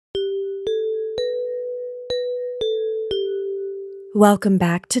Welcome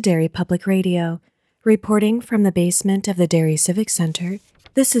back to Derry Public Radio. Reporting from the basement of the Derry Civic Center,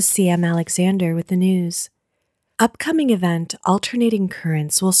 this is CM Alexander with the news. Upcoming event Alternating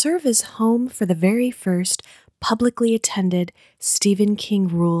Currents will serve as home for the very first publicly attended Stephen King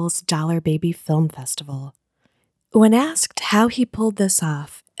Rules Dollar Baby Film Festival. When asked how he pulled this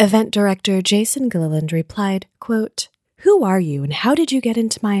off, event director Jason Gilliland replied, quote, "Who are you and how did you get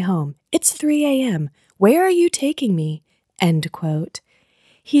into my home? It's 3 a.m. Where are you taking me?" End quote.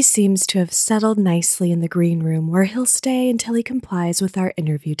 He seems to have settled nicely in the green room where he'll stay until he complies with our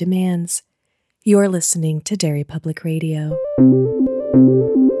interview demands. You're listening to Derry Public Radio.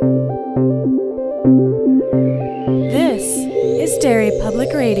 This is Derry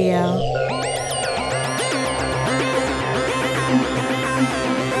Public Radio.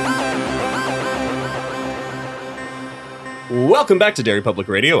 Welcome back to Derry Public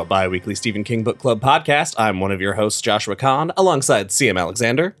Radio, a bi-weekly Stephen King Book Club podcast. I'm one of your hosts, Joshua Kahn, alongside CM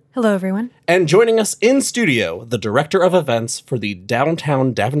Alexander. Hello, everyone. And joining us in studio, the Director of Events for the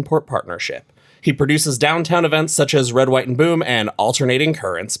Downtown Davenport Partnership. He produces downtown events such as Red, White, and Boom and Alternating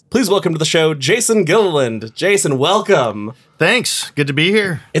Currents. Please welcome to the show, Jason Gilliland. Jason, welcome. Thanks. Good to be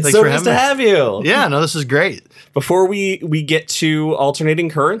here. It's Thanks so for nice having to me. have you. Yeah, no, this is great. Before we get to Alternating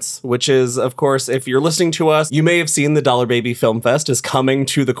Currents, which is, of course, if you're listening to us, you may have seen the Dollar Baby Film Fest is coming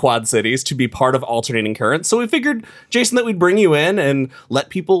to the Quad Cities to be part of Alternating Currents. So we figured, Jason, that we'd bring you in and let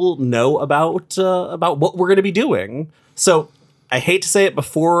people know about what we're going to be doing. So I hate to say it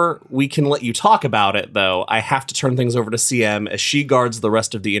before we can let you talk about it, though. I have to turn things over to CM as she guards the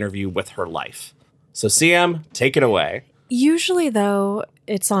rest of the interview with her life. So CM, take it away. Usually, though,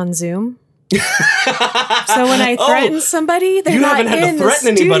 it's on Zoom. So when I threaten somebody, they're not in the studio. You haven't had to threaten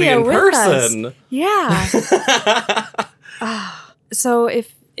anybody in person. Yeah. So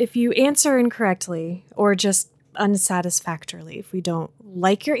if you answer incorrectly or just unsatisfactorily, if we don't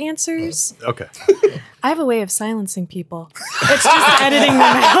like your answers, Okay. I have a way of silencing people. It's just editing them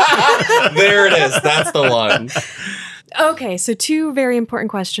out. There it is. That's the one. Okay, so two very important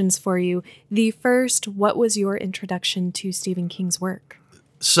questions for you. The first, what was your introduction to Stephen King's work?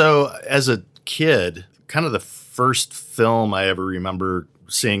 So as a kid, kind of the first film I ever remember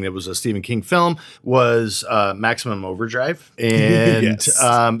seeing that was a Stephen King film was Maximum Overdrive. And Yes.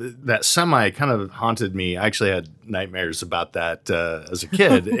 That semi kind of haunted me. I actually had nightmares about that as a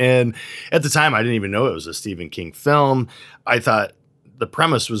kid. And at the time, I didn't even know it was a Stephen King film. I thought the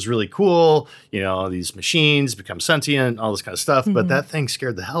premise was really cool. You know, these machines become sentient, all this kind of stuff. But that thing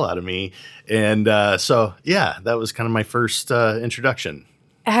scared the hell out of me. And so, yeah, that was kind of my first introduction.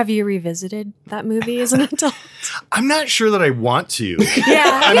 Have you revisited that movie as an adult? I'm not sure that I want to.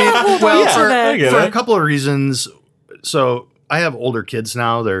 Yeah. For a couple of reasons. So I have older kids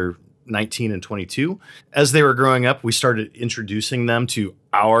now. They're 19 and 22. As they were growing up, we started introducing them to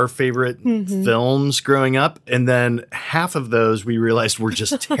our favorite films growing up. And then half of those we realized were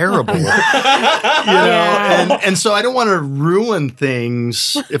just terrible. And so I don't want to ruin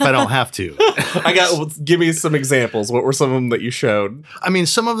things if I don't have to. Give me some examples. What were some of them that you showed? I mean,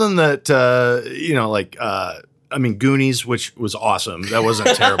 some of them that, Goonies, which was awesome. That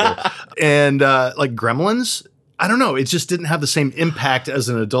wasn't terrible. And like Gremlins. I don't know. It just didn't have the same impact as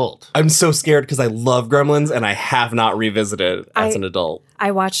an adult. I'm so scared because I love Gremlins and I have not revisited it as an adult.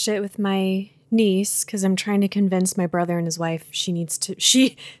 I watched it with my niece because I'm trying to convince my brother and his wife she needs to.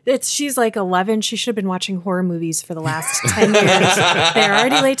 She's like 11. She should have been watching horror movies for the last 10 years. They're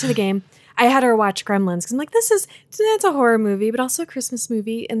already late to the game. I had her watch Gremlins because I'm like, it's a horror movie, but also a Christmas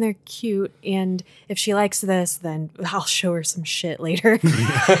movie, and they're cute. And if she likes this, then I'll show her some shit later.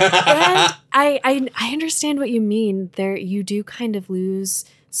 And I understand what you mean. There, you do kind of lose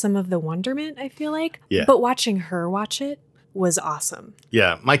some of the wonderment, I feel like. Yeah. But watching her watch it was awesome.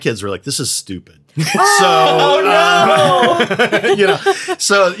 Yeah, my kids were like, "This is stupid." No!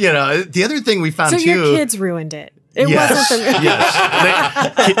 The other thing we found so too. Your kids ruined it. It yes, wasn't the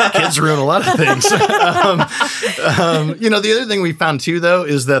yes. Kids ruin a lot of things. The other thing we found too, though,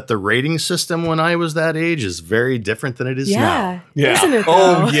 is that the rating system when I was that age is very different than it is now. Yeah. Isn't it,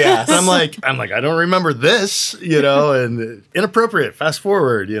 Oh, though? yes. I'm like, I don't remember this, and inappropriate. Fast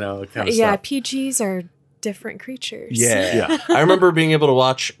forward, kind of Yeah, stuff. PGs are different creatures. Yeah. I remember being able to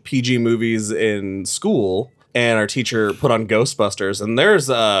watch PG movies in school. And our teacher put on Ghostbusters. And there's,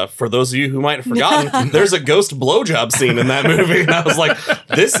 for those of you who might have forgotten, there's a ghost blowjob scene in that movie. And I was like,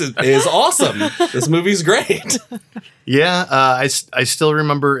 this is awesome. This movie's great. Yeah. I still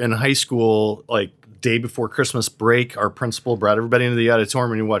remember in high school, like day before Christmas break, our principal brought everybody into the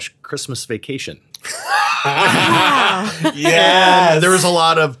auditorium and we watched Christmas Vacation. Yes. And there was a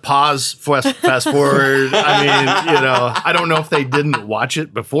lot of pause, fast forward. I mean, I don't know if they didn't watch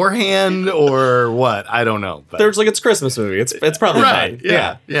it beforehand or what. I don't know. But. There's it's a Christmas movie. It's probably Right.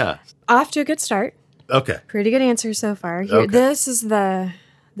 fine. Yeah. Off to a good start. Okay. Pretty good answer so far. Here, Okay. This is the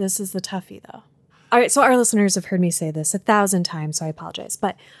toughie, though. All right, so our listeners have heard me say this 1,000 times, so I apologize.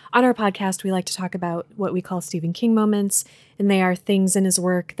 But on our podcast, we like to talk about what we call Stephen King moments, and they are things in his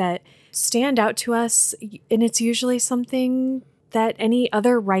work that stand out to us, and it's usually something that any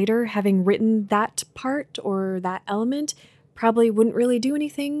other writer having written that part or that element probably wouldn't really do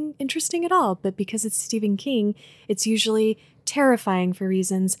anything interesting at all. But because it's Stephen King, it's usually terrifying for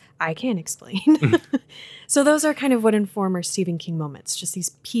reasons I can't explain. So those are kind of what inform our Stephen King moments, just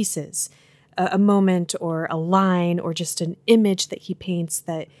these pieces, a moment or a line or just an image that he paints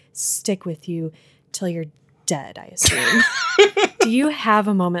that stick with you till you're dead, I assume. Do you have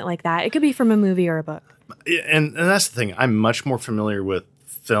a moment like that? It could be from a movie or a book. And that's the thing. I'm much more familiar with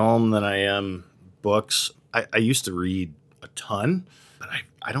film than I am books. I used to read a ton, but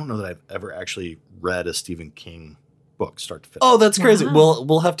I don't know that I've ever actually read a Stephen King book start to finish. Oh, that's crazy. Wow.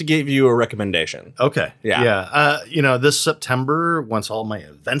 We'll have to give you a recommendation. Okay. Yeah. Yeah. This September, once all my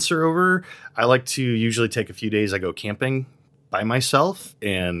events are over, I like to usually take a few days. I go camping by myself,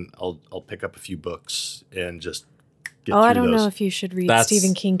 and I'll pick up a few books and just get through I don't those. know if you should read That's-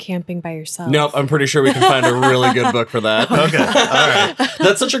 Stephen King camping by yourself. Nope, I'm pretty sure we can find a really good book for that. Okay. All right.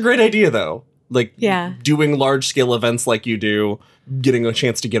 That's such a great idea, though. Yeah. Doing large scale events like you do, getting a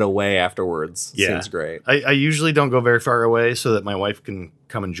chance to get away afterwards seems great. I usually don't go very far away so that my wife can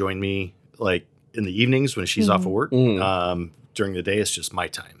come and join me like in the evenings when she's off of work. During the day, it's just my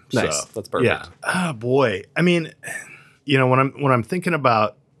time. Nice. So, That's perfect. Yeah. Oh boy. I mean, when I'm thinking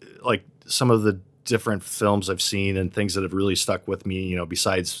about like some of the different films I've seen and things that have really stuck with me,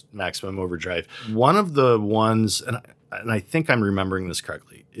 besides Maximum Overdrive, one of the ones, and I think I'm remembering this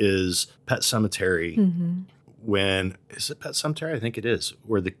correctly, is Pet Sematary. When is it Pet Sematary? I think it is,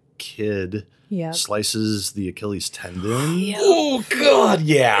 where the kid slices the Achilles tendon. Oh, God,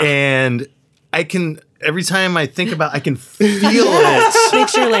 yeah. And every time I think about, I can feel it.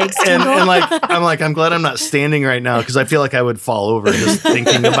 Makes your legs tingle. and I'm glad I'm not standing right now because I feel like I would fall over just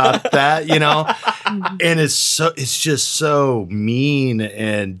thinking about that, And it's just so mean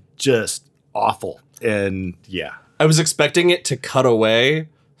and just awful. And yeah. I was expecting it to cut away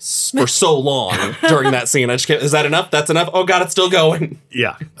for so long during that scene. I just kept, is that enough? That's enough? Oh, God, it's still going.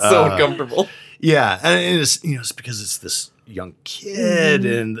 Yeah. So uncomfortable. Yeah. And it's because it's this young kid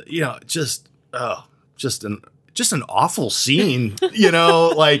and, just an awful scene,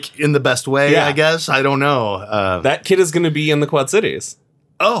 like in the best way, Yeah. I guess. I don't know. That kid is going to be in the Quad Cities.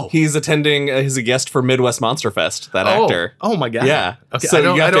 Oh. He's attending, he's a guest for Midwest Monster Fest, that actor. Oh, my God. Yeah. Okay, So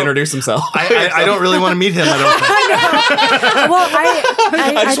you got to introduce himself. I don't really want to meet him, I don't think. Well,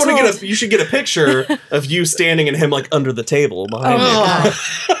 I just want to you should get a picture of you standing and him like under the table behind you.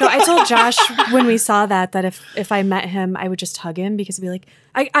 No, I told Josh when we saw that if I met him, I would just hug him because it'd be like,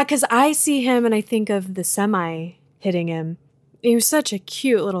 because I see him and I think of the semi hitting him. He was such a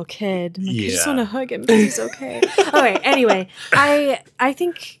cute little kid. I'm like, I just want to hug him, but he's okay. Okay, anyway, I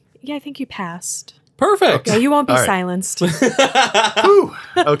think you passed. Perfect. Yeah, you won't be All right. silenced. Whew.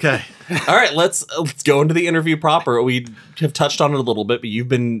 Okay. All right, let's go into the interview proper. We have touched on it a little bit, but you've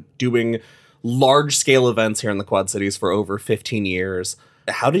been doing large scale events here in the Quad Cities for over 15 years.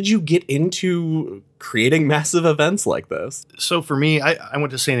 How did you get into creating massive events like this? So for me, I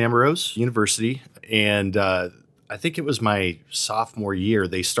went to St. Ambrose University, and I think it was my sophomore year,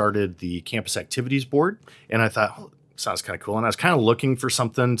 they started the campus activities board. And I thought, oh, sounds kind of cool. And I was kind of looking for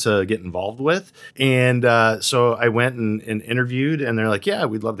something to get involved with. And so I went and interviewed, and they're like, yeah,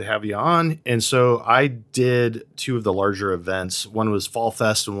 we'd love to have you on. And so I did two of the larger events. One was Fall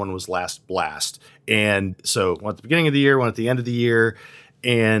Fest and one was Last Blast. And so one at the beginning of the year, one at the end of the year.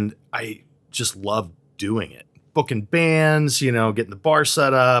 And I just loved doing it. Booking bands, getting the bar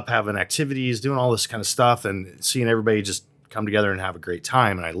set up, having activities, doing all this kind of stuff, and seeing everybody just come together and have a great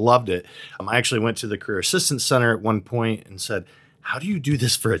time. And I loved it. I actually went to the Career Assistance Center at one point and said, how do you do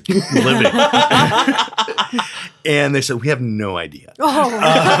this for a living? And they said, we have no idea.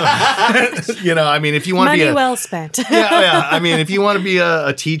 If you want to be Money well spent. yeah. I mean, if you want to be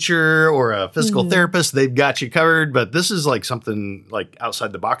a teacher or a physical therapist, they've got you covered. But this is like something like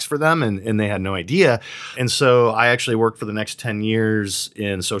outside the box for them, and they had no idea. And so I actually worked for the next 10 years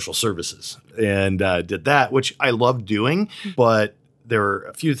in social services and did that, which I loved doing. But there were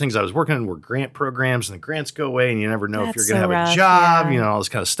a few things I was working on were grant programs, and the grants go away and you never know if you're That's going to so have rough, a job, yeah. you know, all this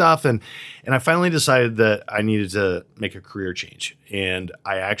kind of stuff. And I finally decided that I needed to make a career change. And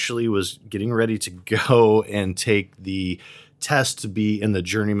I actually was getting ready to go and take the test to be in the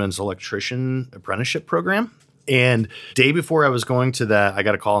Journeyman's Electrician Apprenticeship Program. And day before I was going to that, I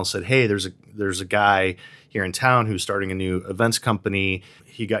got a call and said, hey, there's a guy here in town who's starting a new events company.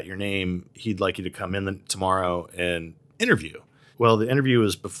 He got your name. He'd like you to come in tomorrow and interview. Well, the interview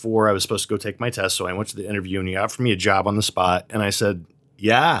was before I was supposed to go take my test. So I went to the interview and he offered me a job on the spot. And I said,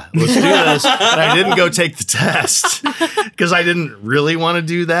 yeah, let's do this. And I didn't go take the test because I didn't really want to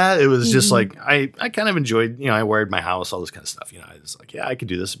do that. It was just like, I kind of enjoyed, you know, I wired my house, all this kind of stuff. You know, I was like, yeah, I could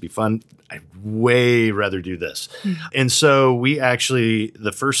do this. It'd be fun. I'd way rather do this. And so we actually,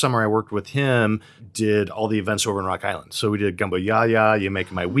 the first summer I worked with him, did all the events over in Rock Island. So we did Gumbo Yaya, You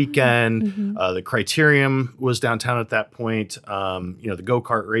Making My Weekend. The Criterium was downtown at that point. You know, the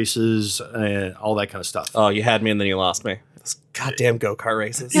go-kart races and all that kind of stuff. Oh, you had me and then you lost me. Those goddamn go-kart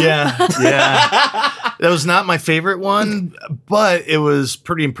races. Yeah. That was not my favorite one, but it was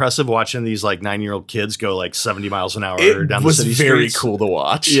pretty impressive watching these like 9-year-old kids go like 70 miles an hour down the city It was very streets. cool to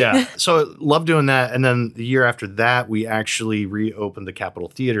watch. Yeah. So I loved doing that. And then the year after that, we actually reopened the Capitol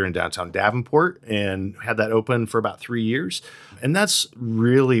Theater in downtown Davenport and had that open for about 3 years. And that's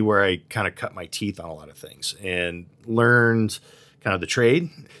really where I kind of cut my teeth on a lot of things and learned kind of the trade.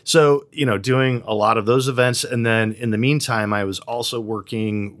 So, you know, doing a lot of those events. And then in the meantime, I was also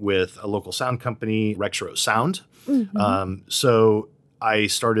working with a local sound company, Rexrow Sound. So I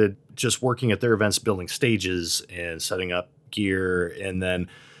started just working at their events, building stages and setting up gear. And then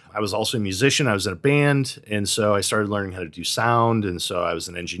I was also a musician. I was in a band. And so I started learning how to do sound. And so I was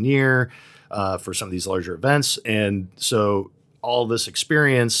an engineer for some of these larger events. And so all this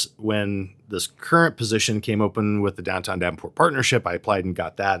experience, when this current position came open with the Downtown Davenport Partnership, I applied and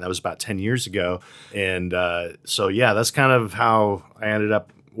got that. And that was about 10 years ago. And so, yeah, that's kind of how I ended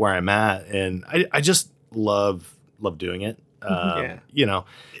up where I'm at. And I just love doing it. You know,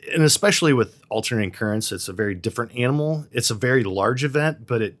 and especially with alternating currents, it's a very different animal. It's a very large event,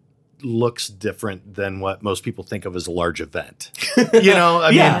 but it looks different than what most people think of as a large event. You know,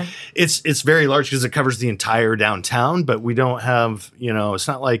 I mean, it's very large because it covers the entire downtown, but we don't have, you know, it's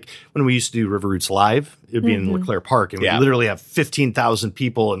not like when we used to do River Roots Live, it'd be in LeClaire Park and we literally have 15,000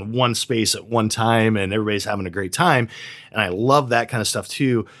 people in one space at one time and everybody's having a great time. And I love that kind of stuff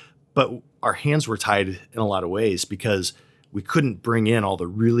too. But our hands were tied in a lot of ways because we couldn't bring in all the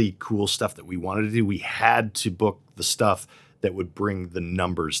really cool stuff that we wanted to do. We had to book the stuff that would bring the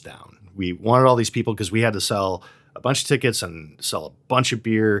numbers down. We wanted all these people because we had to sell a bunch of tickets and sell a bunch of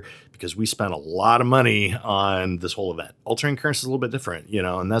beer because we spent a lot of money on this whole event. Alternating Currents is a little bit different, you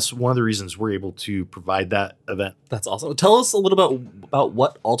know, and that's one of the reasons we're able to provide that event. That's awesome. Tell us a little about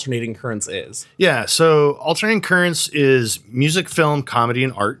what Alternating Currents is. Yeah, so Alternating Currents is music, film, comedy,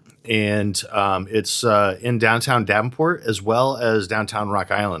 and art. And it's in downtown Davenport as well as downtown Rock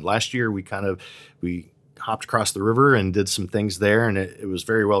Island. Last year, we hopped across the river and did some things there, and it was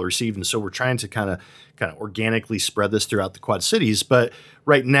very well received. And so we're trying to kind of organically spread this throughout the Quad Cities. But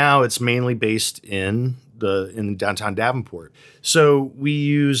right now, it's mainly based in downtown Davenport. So we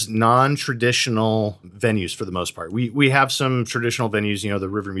use non-traditional venues for the most part. We have some traditional venues, you know, the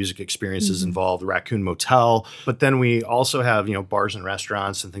River Music Experience is involved, the Raccoon Motel, but then we also have, you know, bars and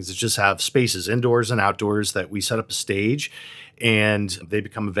restaurants and things that just have spaces indoors and outdoors that we set up a stage and they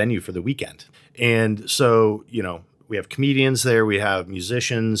become a venue for the weekend. And so, you know, we have comedians there, we have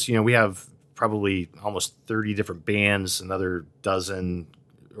musicians, you know, we have probably almost 30 different bands, another dozen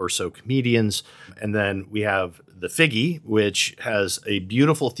or so comedians. And then we have the Figgy, which has a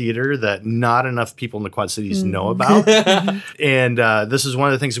beautiful theater that not enough people in the Quad Cities know about. And this is one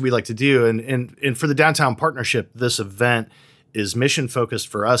of the things that we like to do. And for the Downtown Partnership, this event is mission focused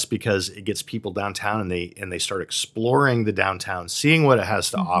for us because it gets people downtown and they start exploring the downtown, seeing what it has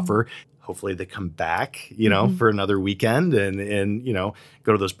to offer. Hopefully they come back, you know, for another weekend and, you know,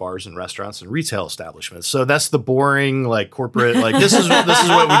 go to those bars and restaurants and retail establishments. So that's the boring, like corporate, like this is what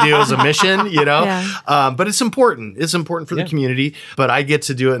we do as a mission, you know, but it's important. It's important for the community, but I get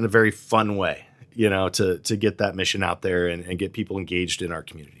to do it in a very fun way, you know, to get that mission out there and get people engaged in our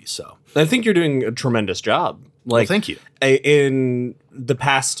community. So I think you're doing a tremendous job. Like, well, thank you. In the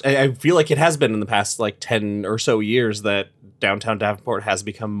past, I feel like it has been in the past like 10 or so years that downtown Davenport has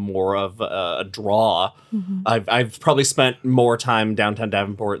become more of a draw. I've probably spent more time downtown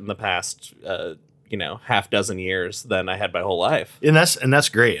Davenport in the past, you know, half dozen years than I had my whole life. And that's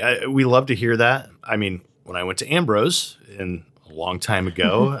great. We love to hear that. I mean, when I went to Ambrose a long time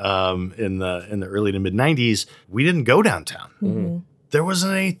ago, in the early to mid 90s, we didn't go downtown. there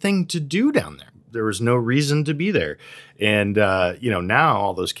wasn't anything to do down there. There was no reason to be there. And, now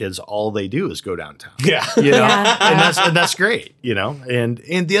all those kids, all they do is go downtown. Yeah. And that's great, And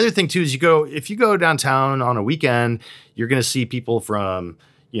the other thing too is if you go downtown on a weekend, you're going to see people from,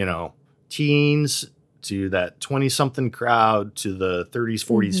 teens to that 20-something crowd to the 30s,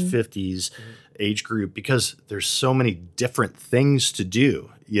 40s, 50s age group, because there's so many different things to do,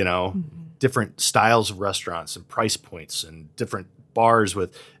 different styles of restaurants and price points and different bars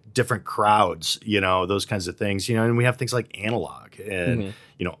with different crowds, those kinds of things, and we have things like Analog and,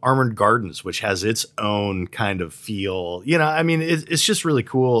 Armored Gardens, which has its own kind of feel, it's just really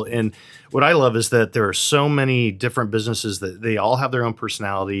cool. And what I love is that there are so many different businesses that they all have their own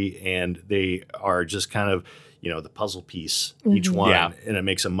personality, and they are just kind of, the puzzle piece, each one, and it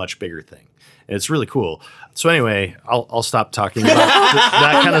makes a much bigger thing. And it's really cool. So anyway, I'll stop talking about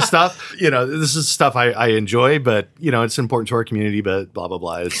that kind of stuff. This is stuff I enjoy, but it's important to our community. But blah blah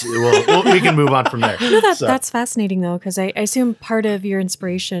blah. We can move on from there. That's fascinating though, because I assume part of your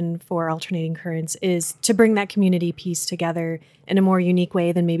inspiration for Alternating Currents is to bring that community piece together in a more unique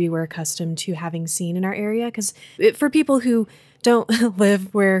way than maybe we're accustomed to having seen in our area. Because for people who don't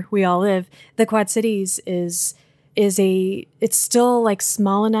live where we all live, the Quad Cities it's still like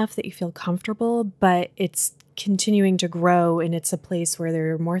small enough that you feel comfortable, but it's continuing to grow, and it's a place where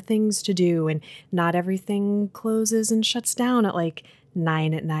there are more things to do, and not everything closes and shuts down at like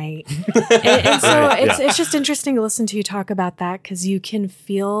 9 at night. and so it's just interesting to listen to you talk about that, because you can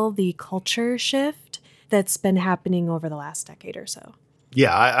feel the culture shift that's been happening over the last decade or so.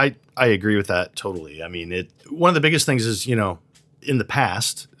 Yeah, I agree with that totally. I mean, one of the biggest things is, in the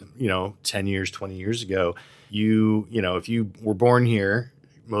past, 10 years, 20 years ago, if you were born here,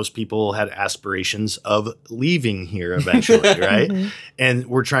 most people had aspirations of leaving here eventually, right? And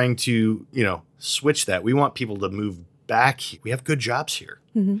we're trying to, switch that. We want people to move back. We have good jobs here.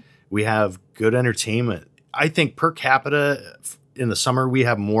 We have good entertainment. I think per capita in the summer, we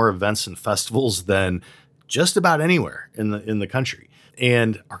have more events and festivals than just about anywhere in the country.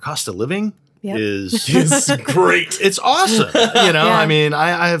 And our cost of living is great. It's awesome. I mean,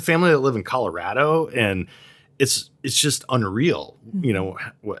 I have family that live in Colorado, and it's just unreal,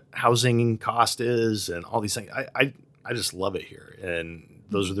 what housing cost is and all these things. I just love it here. And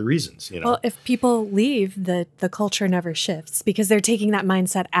those are the reasons, Well, if people leave, the culture never shifts, because they're taking that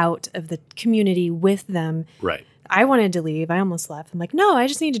mindset out of the community with them. Right. I wanted to leave. I almost left. I'm like, no, I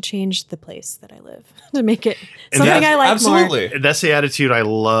just need to change the place that I live to make it something I like absolutely more. That's the attitude I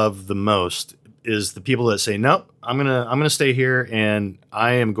love the most, is the people that say, no, I'm gonna stay here, and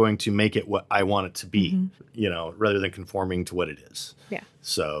I am going to make it what I want it to be, rather than conforming to what it is. Yeah.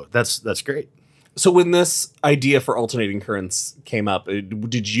 So that's great. So when this idea for Alternating Currents came up,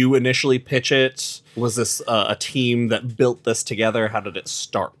 did you initially pitch it? Was this a team that built this together? How did it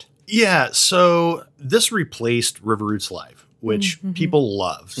start? Yeah, so this replaced River Roots Live, which people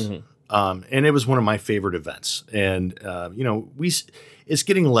loved. And it was one of my favorite events. And, it's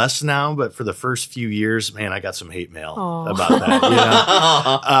getting less now, but for the first few years, man, I got some hate mail about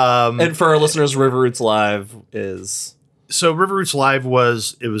that. And for our listeners, River Roots Live is... So River Roots Live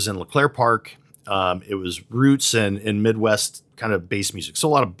was in LeClaire Park. It was roots and Midwest kind of bass music. So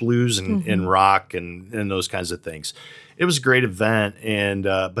a lot of blues and rock and those kinds of things. It was a great event,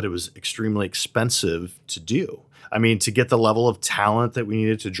 but it was extremely expensive to do. I mean, to get the level of talent that we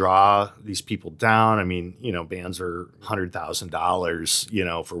needed to draw these people down. I mean, bands are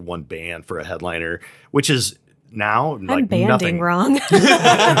 $100,000, for one band, for a headliner, which is now I'm like banding nothing. wrong.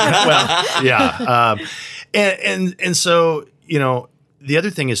 Well, yeah. And so, the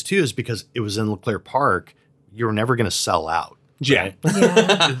other thing is too, is because it was in LeClaire Park, you're never going to sell out. Yeah.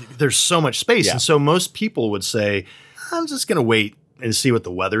 Right? There's so much space. Yeah. And so most people would say, I'm just going to wait and see what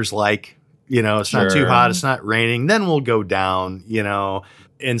the weather's like. It's not too hot. It's not raining. Then we'll go down,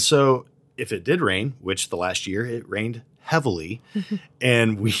 And so if it did rain, which the last year it rained heavily,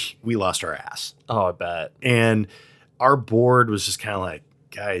 and we lost our ass. Oh, I bet. And our board was just kind of like,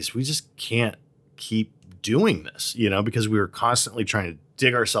 guys, we just can't keep doing this, because we were constantly trying to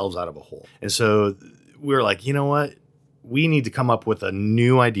dig ourselves out of a hole. And so we were like, you know what? We need to come up with a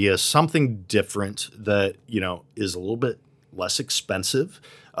new idea, something different that, is a little bit less expensive,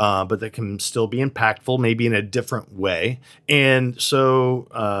 but that can still be impactful, maybe in a different way. And so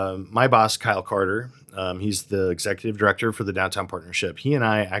my boss, Kyle Carter, he's the executive director for the Downtown Partnership. He and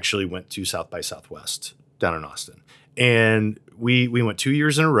I actually went to South by Southwest down in Austin. And we went 2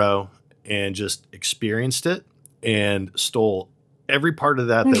 years in a row and just experienced it and stole every part of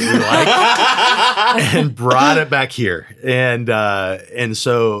that we liked and brought it back here. And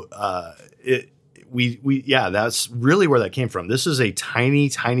so that's really where that came from. This is a tiny,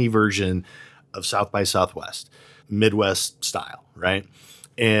 tiny version of South by Southwest, Midwest style, right?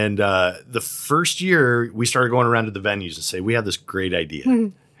 And the first year we started going around to the venues and say, we have this great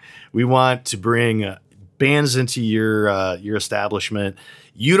idea. We want to bring bands into your establishment.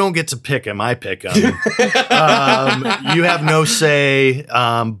 You don't get to pick them. I pick them. You have no say,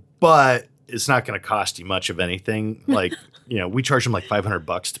 but it's not going to cost you much of anything. Like, we charge them like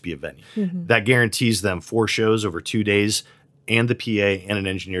 $500 to be a venue. That guarantees them 4 shows over 2 days and the PA and an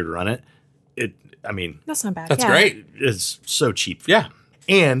engineer to run it. That's not bad. That's great. It's so cheap. Yeah.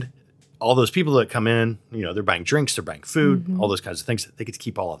 And all those people that come in, they're buying drinks, they're buying food, all those kinds of things. They get to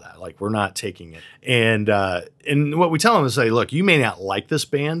keep all of that. Like, we're not taking it. And what we tell them is say, look, you may not like this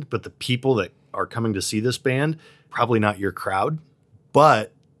band, but the people that are coming to see this band, probably not your crowd.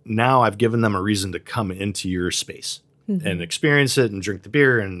 But now I've given them a reason to come into your space and experience it and drink the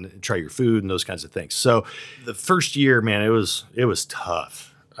beer and try your food and those kinds of things. So the first year, man, it was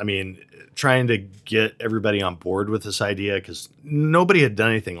tough. I mean, trying to get everybody on board with this idea, because nobody had done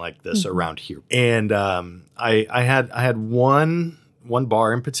anything like this around here. And I had one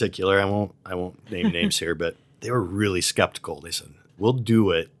bar in particular. I won't name names here, but they were really skeptical. They said, "We'll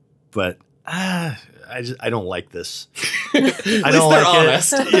do it, but I don't like this. I don't like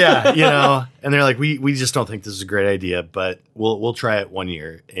honest. it." Yeah, And they're like, "We just don't think this is a great idea, but we'll try it 1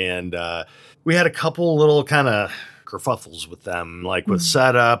 year." And we had a couple little kind of kerfuffles with them, like with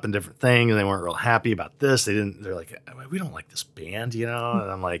setup and different things, and they weren't real happy about this. They're like, "We don't like this band," And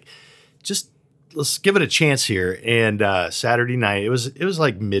I'm like, let's give it a chance here. And Saturday night, it was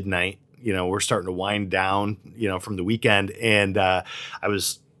like midnight. We're starting to wind down, from the weekend, and I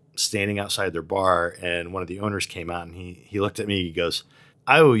was standing outside their bar, and one of the owners came out, and he looked at me. He goes,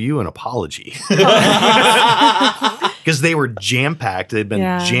 "I owe you an apology," because they were jam packed. They'd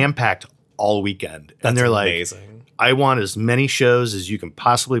been jam packed all weekend, and they're amazing. Like, "I want as many shows as you can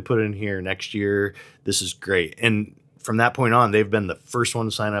possibly put in here next year. This is great." And from that point on, they've been the first one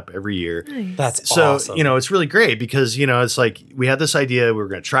to sign up every year. Nice. That's so, awesome. It's really great because, it's like we had this idea. We were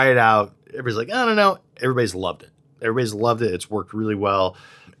going to try it out. Everybody's like, "I don't know." Everybody's loved it. It's worked really well.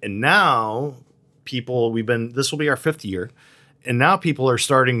 And now this will be our 5th year. And now people are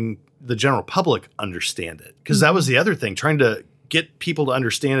starting, the general public understand it. Because that was the other thing, trying to get people to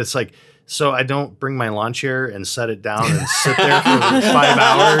understand. It's like, so I don't bring my lawn chair and set it down and sit there for 5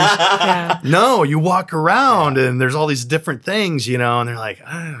 hours. Yeah. No, you walk around and there's all these different things, and they're like,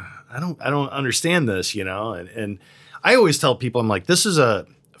 I don't understand this, and I always tell people, I'm like, this is a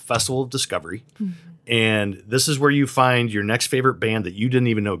festival of discovery. And this is where you find your next favorite band that you didn't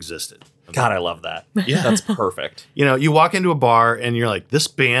even know existed. God, I love that. Yeah. That's perfect. You walk into a bar and you're like, this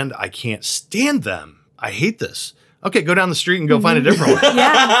band, I can't stand them. I hate this. Okay, go down the street and go find a different one.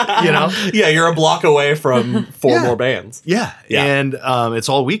 Yeah, you're a block away from 4 more bands. Yeah. And it's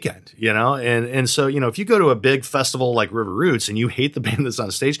all weekend, and so, if you go to a big festival like River Roots and you hate the band that's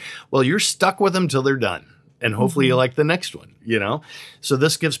on stage, well, you're stuck with them till they're done. And hopefully you like the next one, So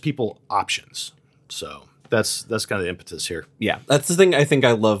this gives people options. So that's kind of the impetus here. Yeah, that's the thing I think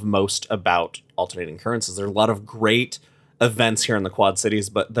I love most about Alternating Currents is there are a lot of great events here in the Quad Cities,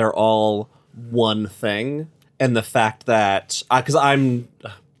 but they're all one thing. And the fact that, because I've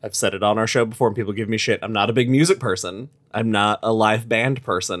said it on our show before and people give me shit, I'm not a big music person. I'm not a live band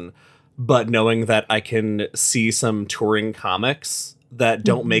person. But knowing that I can see some touring comics that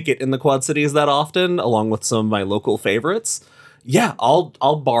don't make it in the Quad Cities that often, along with some of my local favorites, yeah, I'll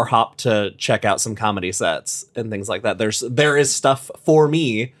bar hop to check out some comedy sets and things like that. There is stuff for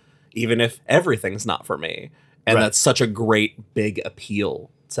me, even if everything's not for me. And that's such a great big appeal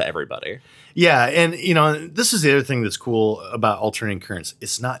to everybody. Yeah, and this is the other thing that's cool about Alternating Currents.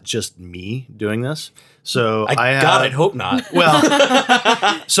 It's not just me doing this. So I'd hope not.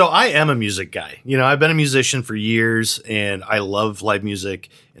 Well, so I am a music guy. I've been a musician for years, and I love live music.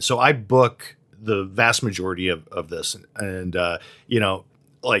 And so I book the vast majority of this. And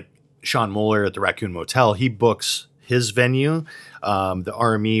like Sean Mueller at the Raccoon Motel, he books his venue. The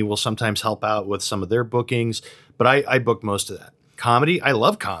RME will sometimes help out with some of their bookings, but I book most of that. Comedy, I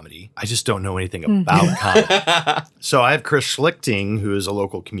love comedy. I just don't know anything about comedy. So I have Chris Schlichting, who is a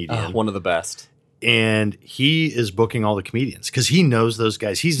local comedian. One of the best. And he is booking all the comedians because he knows those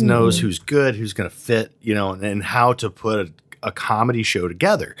guys. He knows who's good, who's going to fit, and how to put a comedy show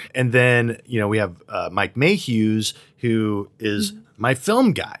together. And then, we have Mike Mayhews, who is my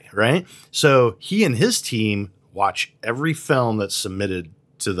film guy, right? So he and his team watch every film that's submitted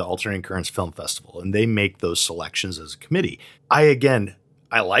to the Alternating Currents Film Festival, and they make those selections as a committee. I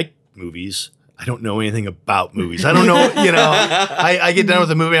like movies. I don't know anything about movies. I don't know, I get done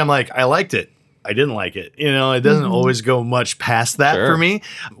with a movie, I'm like, I liked it. I didn't like it. You know, it doesn't always go much past that for me.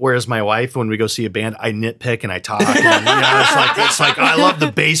 Whereas my wife, when we go see a band, I nitpick and I talk. And, it's like I love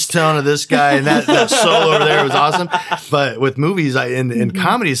the bass tone of this guy and that solo over there was awesome. But with movies and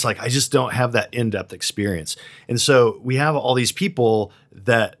comedy, it's like I just don't have that in-depth experience. And so we have all these people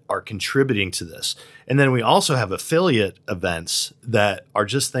that are contributing to this. And then we also have affiliate events that are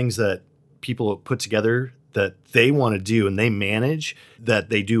just things that people put together that they want to do and they manage that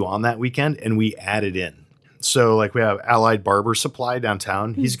they do on that weekend, and we add it in. So like we have Allied Barber Supply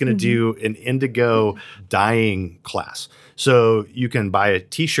downtown. He's going to do an indigo dyeing class. So you can buy a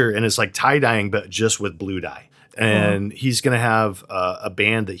t-shirt and it's like tie dyeing, but just with blue dye. And he's going to have a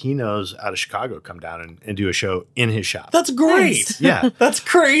band that he knows out of Chicago come down and do a show in his shop. That's great. Nice. Yeah. That's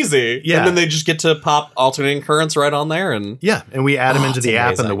crazy. Yeah. And then they just get to pop alternating currents right on there. And yeah. And we add them into the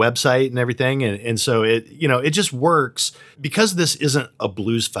app amazing. and the website and everything. And so it just works because this isn't a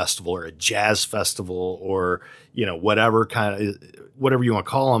blues festival or a jazz festival or, whatever you want to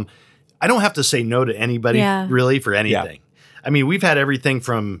call them. I don't have to say no to anybody really for anything. Yeah. I mean, we've had everything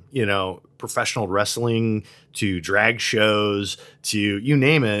from, professional wrestling to drag shows to you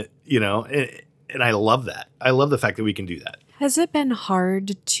name it, and I love that. I love the fact that we can do that. Has it been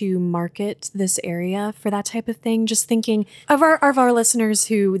hard to market this area for that type of thing? Just thinking of our listeners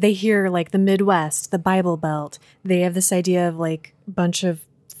who they hear like the Midwest, the Bible Belt, they have this idea of like a bunch of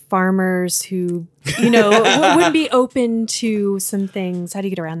farmers who, wouldn't be open to some things. How do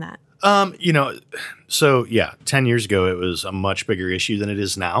you get around that? 10 years ago, it was a much bigger issue than it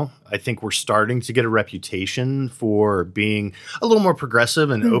is now. I think we're starting to get a reputation for being a little more progressive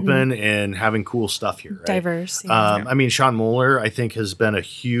and open and having cool stuff here. Right? Diverse. Yeah. I mean, Sean Moeller, I think, has been a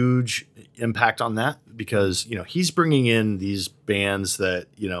huge impact on that because, he's bringing in these bands that,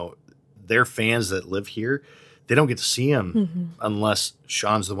 they're fans that live here. They don't get to see them unless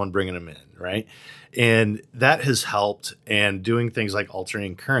Sean's the one bringing them in, right? And that has helped. And doing things like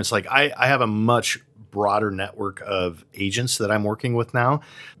alternating currents, like I have a much broader network of agents that I'm working with now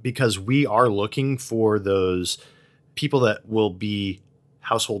because we are looking for those people that will be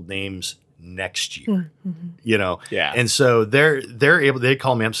household names next year, Yeah. And so they're able, they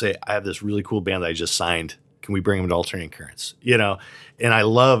call me up and say, I have this really cool band that I just signed. Can we bring them to Alternating Currents? And I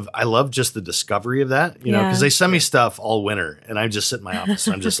love just the discovery of that, because they send me stuff all winter and I just sit in my office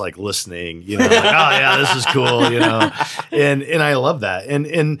and I'm just like listening, like, oh yeah, this is cool, and I love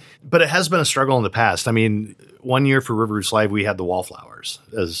that. But it has been a struggle in the past. I mean, one year for River Roots Live, we had the Wallflowers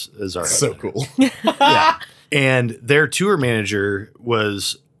as our so cool. Yeah. And their tour manager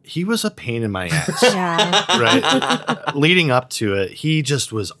he was a pain in my ass. Yeah. Right. Leading up to it, he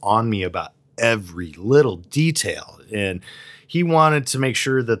just was on me about every little detail. And he wanted to make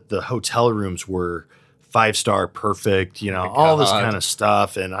sure that the hotel rooms were 5-star perfect, all this kind of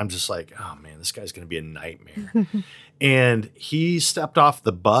stuff. And I'm just like, oh man, this guy's going to be a nightmare. And he stepped off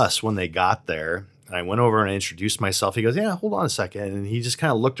the bus when they got there. And I went over and I introduced myself. He goes, yeah, hold on a second. And he just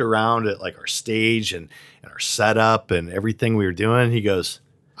kind of looked around at like our stage and our setup and everything we were doing. He goes,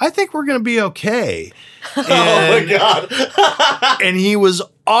 I think we're going to be okay. And, oh my God. And he was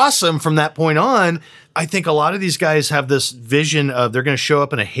awesome from that point on. I think a lot of these guys have this vision of they're going to show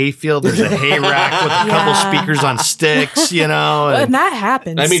up in a hayfield. There's a hay rack with a couple speakers on sticks, and that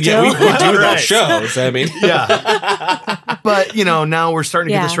happens. I mean, still. we do those shows. I mean, yeah. But now we're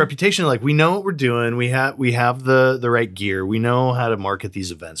starting to get this reputation. Like we know what we're doing. We have the right gear. We know how to market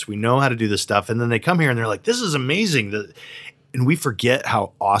these events. We know how to do this stuff. And then they come here and they're like, "This is amazing." And we forget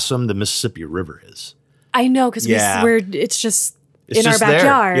how awesome the Mississippi River is. I know because it's just. In our just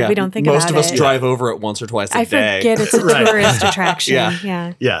backyard, Yeah. we don't think about it. Most of us drive over it once or twice a day. I forget it's a tourist attraction.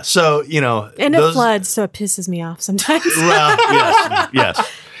 Yeah. Yeah. So, And it floods, so it pisses me off sometimes. Well, yes.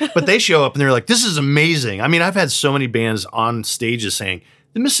 But they show up and they're like, this is amazing. I mean, I've had so many bands on stages saying,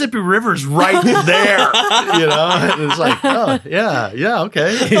 the Mississippi River's right there. And it's like, oh, yeah,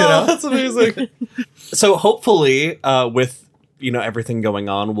 okay. Oh, that's amazing. So hopefully with everything going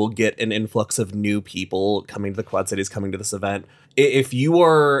on, we'll get an influx of new people coming to the Quad Cities, coming to this event. If you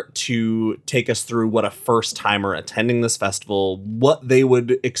were to take us through what a first timer attending this festival, what they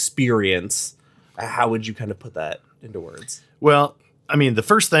would experience, how would you kind of put that into words? Well, I mean, the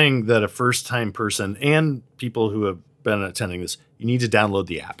first thing that a first time person and people who have been attending this, you need to download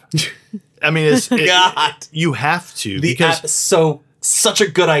the app. I mean, you have to. The app is such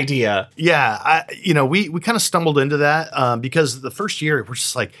a good idea. Yeah. We kind of stumbled into that because the first year we're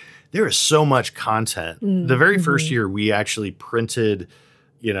just like, there is so much content. The very first year we actually printed,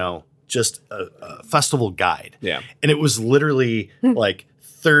 just a festival guide. Yeah. And it was literally like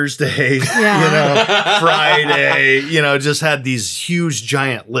Thursday, Yeah. Friday, just had these huge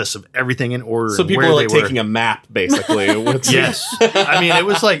giant lists of everything in order. So and people where are like they were. taking a map, basically. Yes. I mean, it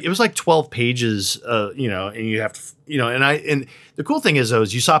was like 12 pages, and you have to, and the cool thing is though,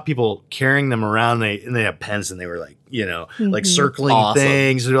 is you saw people carrying them around, and they have pens, and they were like, like circling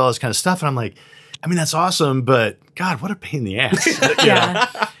things and all this kind of stuff. And I'm like, I mean, that's awesome, but God, what a pain in the ass.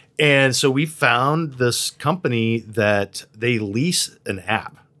 Yeah. And so we found this company that they lease an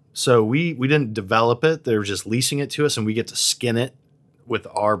app. So we didn't develop it. They were just leasing it to us, and we get to skin it with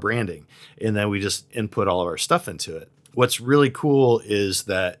our branding. And then we just input all of our stuff into it. What's really cool is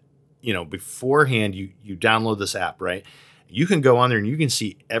that, beforehand, you download this app, right? You can go on there and you can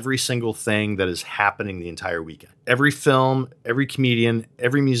see every single thing that is happening the entire weekend. Every film, every comedian,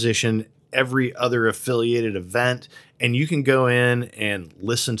 every musician, every other affiliated event. And you can go in and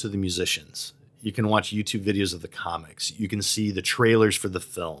listen to the musicians. You can watch YouTube videos of the comics. You can see the trailers for the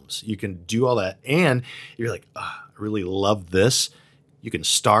films. You can do all that. And you're like, I really love this. You can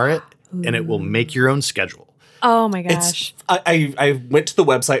star it, and it will make your own schedule. Oh my gosh. I went to the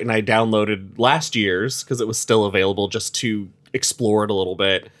website and I downloaded last year's because it was still available just to explore it a little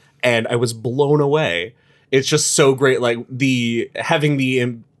bit. And I was blown away. It's just so great. Like having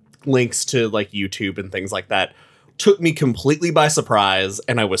the links to like YouTube and things like that took me completely by surprise,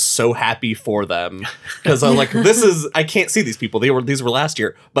 and I was so happy for them because I'm like, I can't see these people. These were last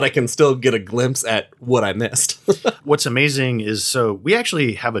year, but I can still get a glimpse at what I missed. What's amazing is, so we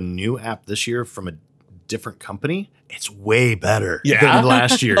actually have a new app this year from a different company. It's way better than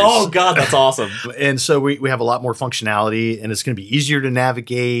last year's. Oh God, that's awesome. And so we have a lot more functionality, and it's going to be easier to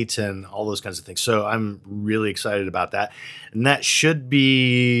navigate and all those kinds of things. So I'm really excited about that. And that should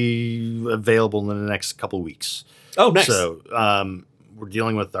be available in the next couple of weeks. Oh, nice. So we're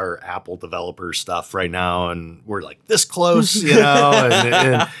dealing with our Apple developer stuff right now, and we're like this close,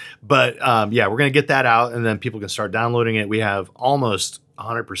 but we're going to get that out, and then people can start downloading it. We have almost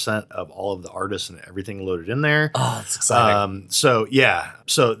 100% of all of the artists and everything loaded in there. Oh, that's exciting. So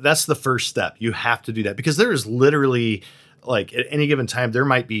that's the first step. You have to do that because there is literally, like, at any given time, there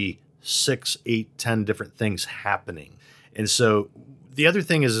might be 6, 8, 10 different things happening. And so the other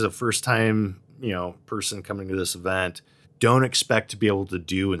thing is, as a first time, person coming to this event, don't expect to be able to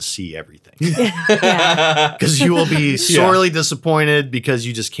do and see everything. Because you will be sorely disappointed because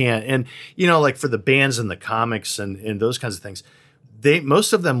you just can't. And, like for the bands and the comics and those kinds of things,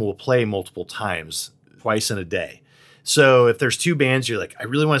 most of them will play multiple times, twice in a day. So if there's 2 bands, you're like, I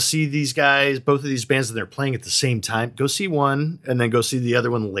really want to see these guys, both of these bands, and they're playing at the same time. Go see one and then go see the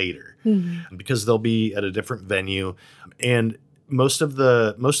other one later because they'll be at a different venue. And most of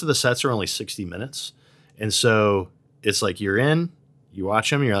the sets are only 60 minutes. And so it's like you're in, you watch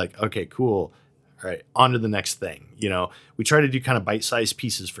them, you're like, okay, cool. All right, on to the next thing. We try to do kind of bite-sized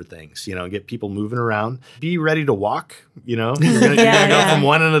pieces for things, get people moving around. Be ready to walk, you're gonna go from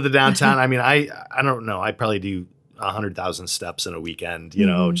one end of the downtown. I mean, I don't know. I probably do 100,000 steps in a weekend,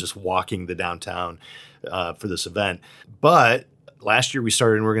 just walking the downtown for this event. But last year we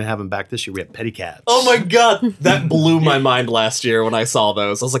started, and we're going to have them back this year. We have pedicabs. Oh my God. That blew my mind last year when I saw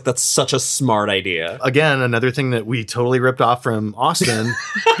those. I was like, that's such a smart idea. Again, another thing that we totally ripped off from Austin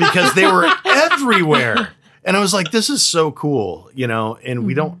because they were everywhere. And I was like, this is so cool, and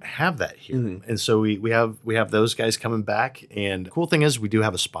we don't have that here. And so we have those guys coming back. And the cool thing is we do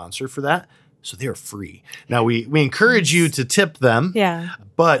have a sponsor for that. So they are free. Now we encourage you to tip them,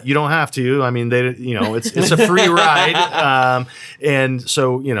 but you don't have to. I mean, it's a free ride, and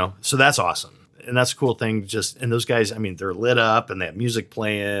so so that's awesome, and that's a cool thing. And those guys, I mean, they're lit up and they have music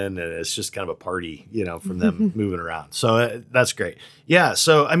playing, and it's just kind of a party, from them moving around. So that's great. Yeah.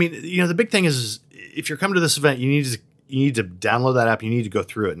 So I mean, the big thing is if you're coming to this event, you need to download that app. You need to go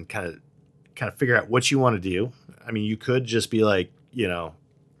through it and kind of figure out what you want to do. I mean, you could just be like,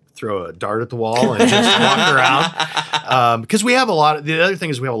 throw a dart at the wall and just walk around. Because the other thing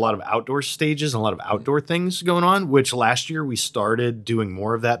is we have a lot of outdoor stages and a lot of outdoor things going on, which last year we started doing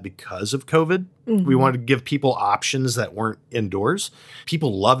more of that because of COVID. We wanted to give people options that weren't indoors.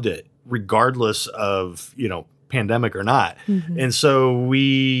 People loved it regardless of, pandemic or not. And so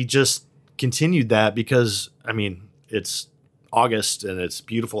we just continued that because, I mean, it's August and it's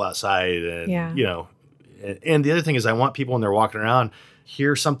beautiful outside and, and the other thing is I want people when they're walking around,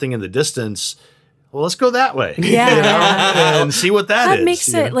 hear something in the distance. Well, let's go that way. And see what that is. That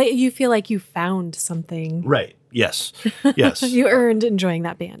makes it like you feel like you found something. Right. Yes. You earned enjoying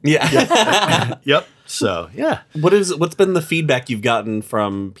that band. Yeah. Yep. So, yeah. What's been the feedback you've gotten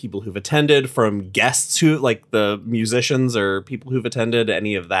from people who've attended, from guests who, like the musicians or people who've attended,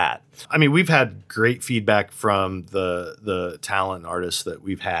 any of that? I mean, we've had great feedback from the talent and artists that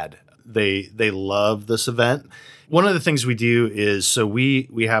we've had. They love this event. One of the things we do is, so we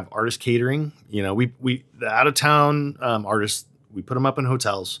have artist catering. You know, we the out of town artists, we put them up in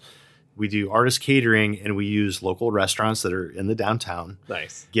hotels. We do artist catering, and we use local restaurants that are in the downtown.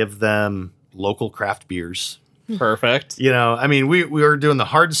 Nice. Give them local craft beers. Perfect. You know, I mean, we were doing the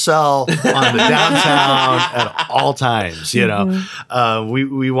hard sell on the downtown at all times. You know,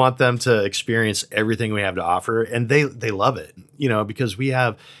 we want them to experience everything we have to offer, and they love it. You know, because we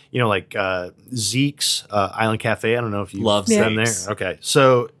have, you know, like Zeke's Island Cafe. I don't know if you love been there. Zeke's. Okay,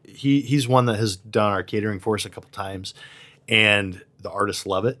 so he's one that has done our catering for us a couple times, and the artists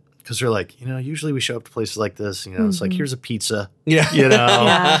love it. Because they're like, you know, usually we show up to places like this, you know, it's like, here's a pizza, Yeah. you know,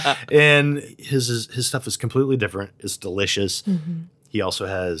 Yeah. and his stuff is completely different. It's delicious. He also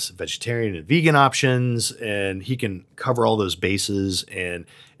has vegetarian and vegan options, and he can cover all those bases, and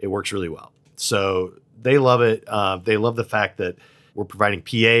it works really well. So they love it. They love the fact that we're providing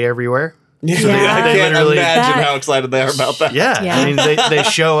PA everywhere. Yeah. So I they can't literally- imagine That- how excited they are about that. Yeah. Yeah. I mean, they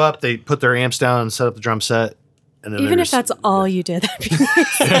show up, they put their amps down, set up the drum set. And then Even they're if that's all you did, that'd be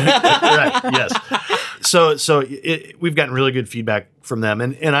nice. right. Yes. So we've gotten really good feedback from them,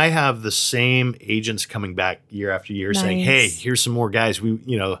 and I have the same agents coming back year after year saying, Nice. "Hey, here's some more guys."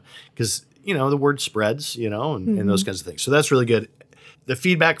 Because the word spreads, and those kinds of things. So that's really good. The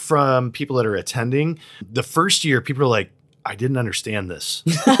feedback from people that are attending, the first year, people are like, "I didn't understand this,"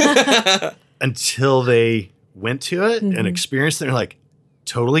 until they went to it and experienced it. They're like,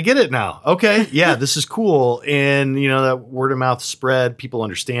 totally get it now. Okay. Yeah, this is cool. And, that word of mouth spread, people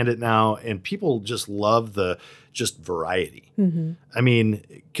understand it now, and people just love the just variety. I mean,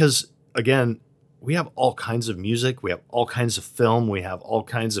 because again, we have all kinds of music, we have all kinds of film, we have all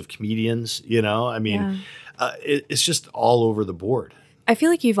kinds of comedians, I mean, it's just all over the board. I feel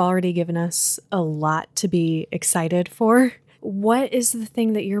like you've already given us a lot to be excited for. What is the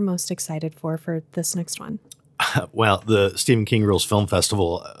thing that you're most excited for this next one? Well, the Stephen King Rules Film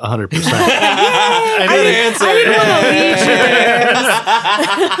Festival, 100%.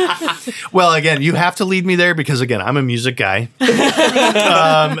 Well, again, you have to lead me there because, again, I'm a music guy.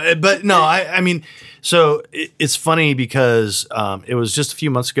 But no, I mean, so it's funny because it was just a few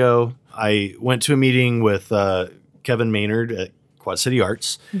months ago. I went to a meeting with Kevin Maynard at Quad City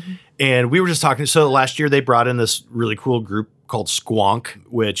Arts, and we were just talking. So last year they brought in this really cool group called Squonk,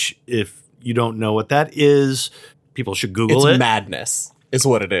 which if you don't know what that is, people should Google it. It's madness is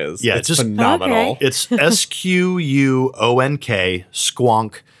what it is. Yeah, it's just phenomenal. Okay. It's SQUONK,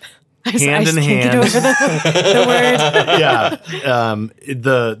 Squonk, hand in can't hand. get over the word. Yeah,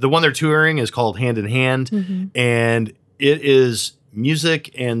 the one they're touring is called Hand in Hand, and it is music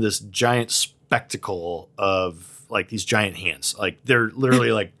and this giant spectacle of like these giant hands. Like they're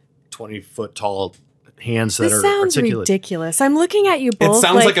literally like 20-foot tall hands that This are sounds articulate. ridiculous. I'm looking at you both. It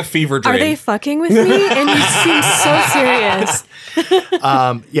sounds like a fever dream. Are they fucking with me? And you seem so serious.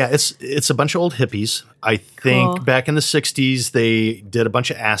 Yeah, it's a bunch of old hippies. I think Cool. back in the 60s, they did a bunch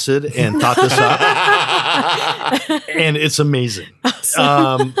of acid and thought this up. And it's amazing.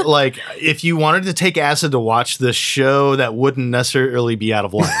 Like, if you wanted to take acid to watch this show, that wouldn't necessarily be out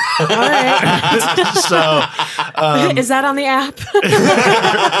of line. All right. So, Is that on the app?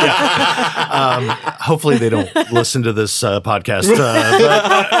 hopefully they don't listen to this podcast.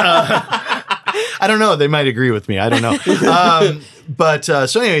 I don't know. They might agree with me. I don't know. But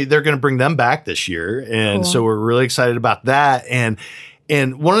so anyway, they're going to bring them back this year. And so we're really excited about that. And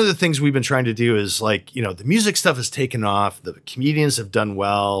one of the things we've been trying to do is like, the music stuff has taken off. The comedians have done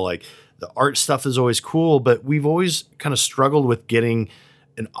well. Like the art stuff is always cool, but we've always kind of struggled with getting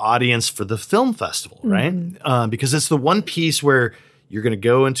an audience for the film festival, right? Because it's the one piece where you're going to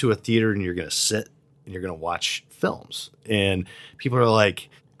go into a theater and you're going to sit and you're going to watch films. And people are like,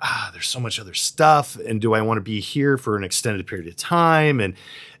 there's so much other stuff. And do I want to be here for an extended period of time? And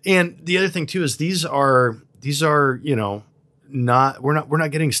the other thing too is these are, we're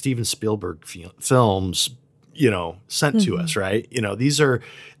not getting Steven Spielberg films, sent to us, right? These are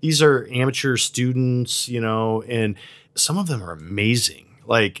amateur students, and some of them are amazing.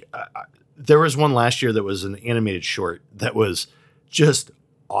 Like there was one last year that was an animated short that was just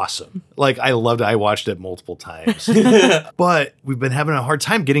awesome. Like I loved it. I watched it multiple times, but we've been having a hard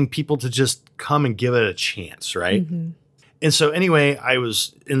time getting people to just come and give it a chance. Right. And so anyway, I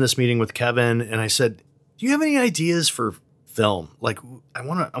was in this meeting with Kevin and I said, do you have any ideas for film? Like I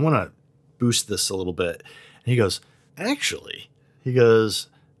want to boost this a little bit. And he goes, actually,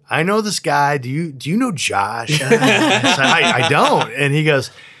 I know this guy. Do you know Josh? I said, I don't. And he goes,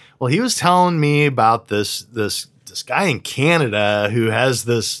 well, he was telling me about this guy in Canada who has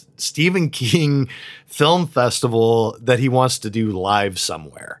this Stephen King film festival that he wants to do live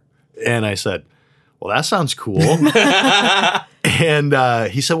somewhere. And I said, well, that sounds cool. And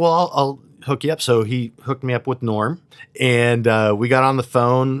he said, well, I'll hook you up. So he hooked me up with Norm, and we got on the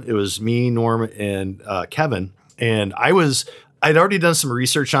phone. It was me, Norm, and Kevin. And I'd already done some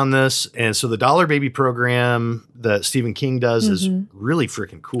research on this. And so the Dollar Baby program that Stephen King does is really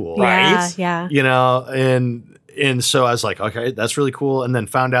freaking cool. Right? Yeah. You know, and so I was like, okay, that's really cool. And then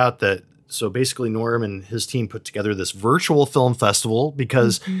found out that, so basically Norm and his team put together this virtual film festival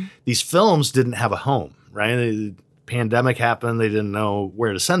because these films didn't have a home, right? The pandemic happened. They didn't know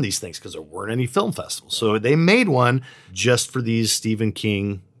where to send these things because there weren't any film festivals. So they made one just for these Stephen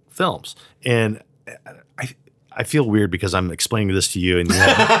King films. And I feel weird because I'm explaining this to you, and you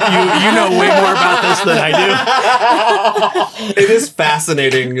know way more about this than I do. It is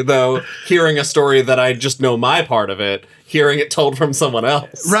fascinating, though, hearing a story that I just know my part of it, hearing it told from someone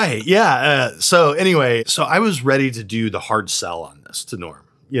else. Right, yeah. So anyway, so I was ready to do the hard sell on this to Norm,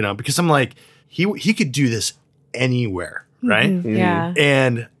 you know, because I'm like, he could do this anywhere, right? Yeah.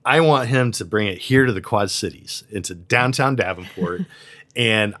 And I want him to bring it here to the Quad Cities, into downtown Davenport.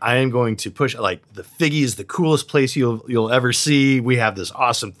 And I am going to push, like, the Figgy is the coolest place you'll ever see. We have this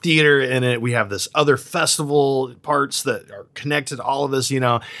awesome theater in it. We have this other festival parts that are connected to all of this, you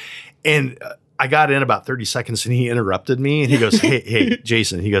know. And I got in about 30 seconds and he interrupted me. And he goes, hey,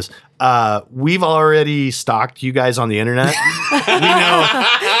 Jason, he goes, we've already stalked you guys on the internet.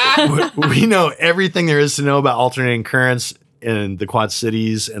 We know everything there is to know about alternating currents in the Quad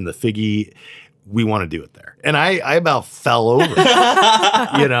Cities and the Figgy. We want to do it there. And I about fell over,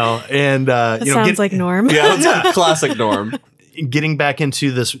 you know, and, sounds like Norm. Yeah, that's classic Norm. Getting back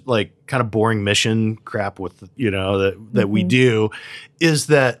into this, like, kind of boring mission crap with, you know, that we do is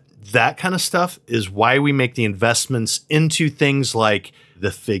that kind of stuff is why we make the investments into things like the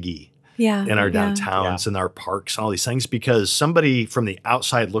Figgy in our downtowns and our parks and all these things, because somebody from the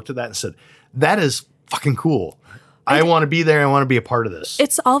outside looked at that and said, that is fucking cool. I want to be there. I want to be a part of this.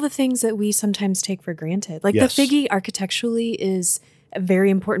 It's all the things that we sometimes take for granted. Like the Figgy architecturally is a very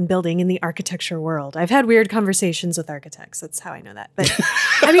important building in the architecture world. I've had weird conversations with architects. That's how I know that. But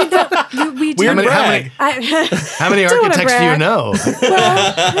I mean, we do. How many architects do you know?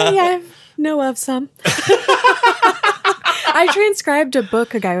 Well, yeah, I know of some. I transcribed a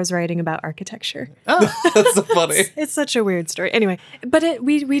book a guy was writing about architecture. Oh, that's so funny. It's such a weird story. Anyway, but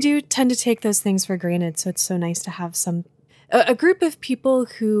we do tend to take those things for granted. So it's so nice to have a group of people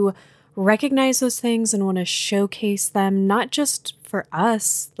who recognize those things and want to showcase them, not just for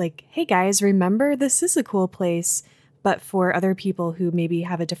us, like, hey guys, remember this is a cool place, but for other people who maybe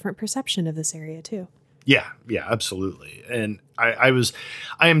have a different perception of this area too. Yeah, absolutely. And I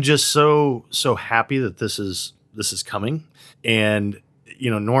am just so happy that this is coming. And,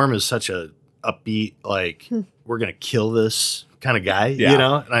 you know, Norm is such a upbeat, like, we're going to kill this kind of guy, you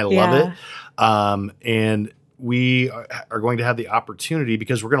know, and I love it. And we are going to have the opportunity,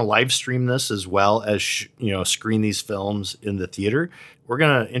 because we're going to live stream this as well as, screen these films in the theater. We're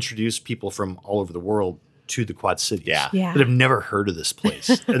going to introduce people from all over the world to the Quad Cities that have never heard of this place.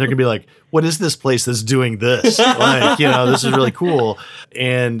 And they're going to be like, what is this place that's doing this? Like, you know, this is really cool.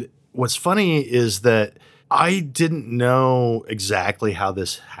 And what's funny is that I didn't know exactly how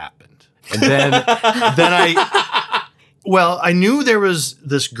this happened. And then I knew there was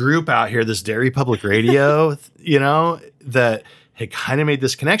this group out here, this Derry Public Radio, you know, that had kind of made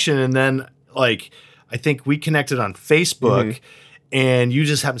this connection. And then, like, I think we connected on Facebook, and you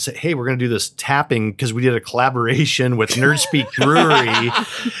just happened to say, hey, we're going to do this tapping because we did a collaboration with Nerd Speak Brewery.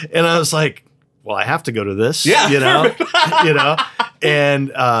 And I was like, well, I have to go to this, you know,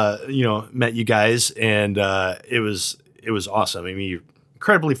 and, met you guys, and it was awesome. I mean, you're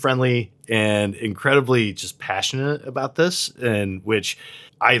incredibly friendly and incredibly just passionate about this, and which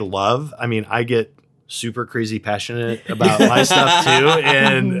I love. I mean, I get super crazy passionate about my stuff too,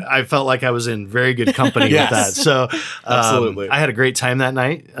 and I felt like I was in very good company with that. So absolutely, I had a great time that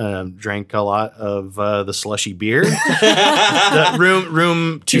night. Drank a lot of the slushy beer. That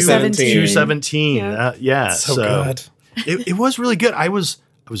room 217. So good. It was really good. I was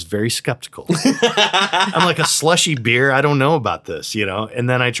very skeptical. I'm like, a slushy beer? I don't know about this, you know? And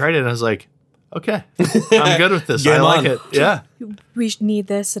then I tried it and I was like, okay, I'm good with this. I like it. Yeah. We need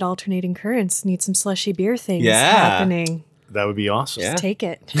this at Alternating Currents. Need some slushy beer things happening. That would be awesome. Just take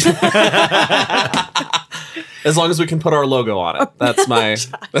it. As long as we can put our logo on it. That's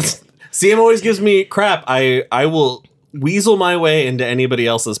CM always gives me crap. I will weasel my way into anybody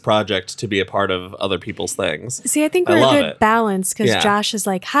else's project to be a part of other people's things. See, I think I we're love a good it. balance because Yeah. Josh is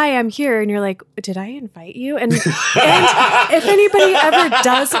like, "Hi, I'm here," and you're like, "Did I invite you?" And if anybody ever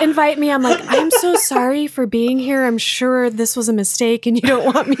does invite me, I'm like, "I'm so sorry for being here. I'm sure this was a mistake, and you don't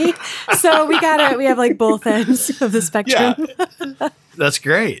want me." So we have like both ends of the spectrum. Yeah. That's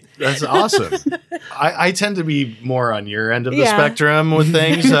great. That's awesome. I tend to be more on your end of the Yeah. spectrum with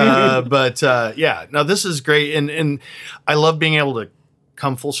things. But yeah, no, this is great. And I love being able to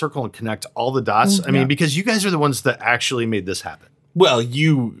come full circle and connect all the dots. I mean, because you guys are the ones that actually made this happen. Well,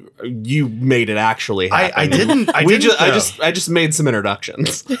 you made it actually happen. I didn't. I just made some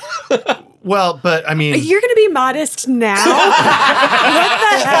introductions. Well, but I mean, You're gonna be modest now? What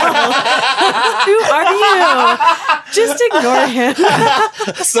the hell? Who are you? Just ignore him.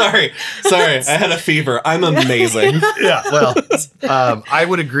 sorry. I had a fever. I'm amazing. yeah. Well, I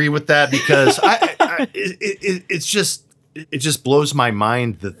would agree with that because it just blows my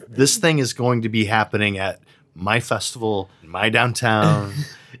mind that this thing is going to be happening at my festival, my downtown,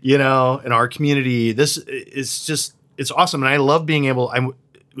 in our community. This is it's awesome. And I love being able, I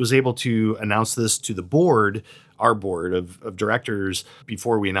was able to announce this to the board, our board of directors,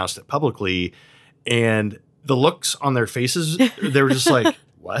 before we announced it publicly. And the looks on their faces, they were just like,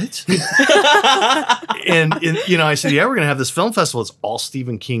 what? and I said, yeah, we're going to have this film festival. It's all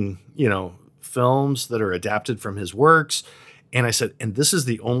Stephen King, films that are adapted from his works. And I said, and this is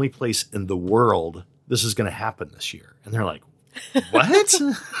the only place in the world this is going to happen this year. And they're like, what?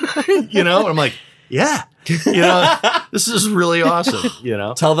 And I'm like, yeah, this is really awesome.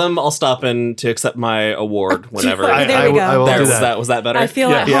 Tell them I'll stop in to accept my award whenever. There we go. I will do that. Was that better? I feel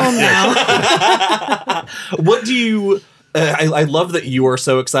at home now. What do you? I love that you are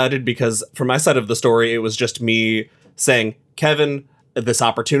so excited because from my side of the story, it was just me saying, Kevin, this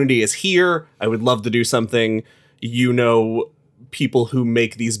opportunity is here. I would love to do something. People who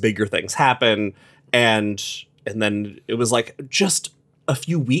make these bigger things happen, and then it was like just a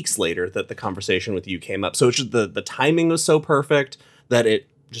few weeks later that the conversation with you came up. So it's just the timing was so perfect that it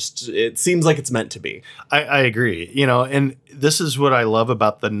seems like it's meant to be. I agree. And this is what I love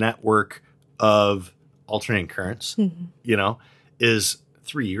about the network of Alternating Currents, is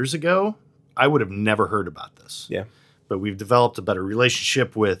 3 years ago, I would have never heard about this. Yeah. But we've developed a better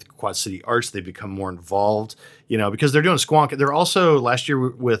relationship with Quad City Arts. They've become more involved, because they're doing Squonk. They're also, last year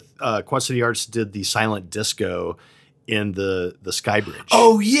with Quad City Arts, did the silent disco in the Sky Bridge.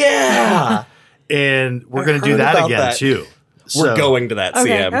 Oh, yeah. And we're going to do that again, too. We're going to that, Okay,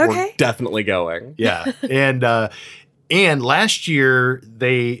 CM. okay. We're definitely going. Yeah. And last year,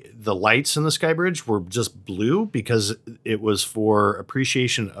 the lights in the Sky Bridge were just blue because it was for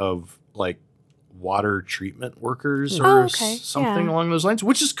appreciation of, like, water treatment workers or something along those lines,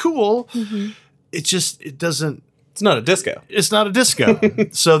 which is cool. Mm-hmm. It's not a disco. It's not a disco.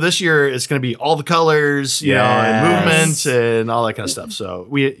 So this year it's going to be all the colors, and movement and all that kind of stuff. So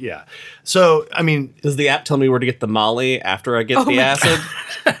So, I mean, does the app tell me where to get the Molly after I get the acid?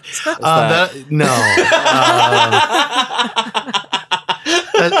 No.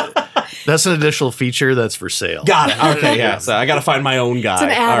 That's an additional feature that's for sale. Got it. Okay, yeah. So I got to find my own guy. It's an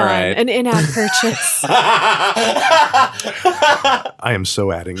add-on, All right. an in-app purchase. I am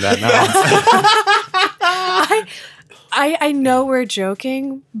so adding that now. I know we're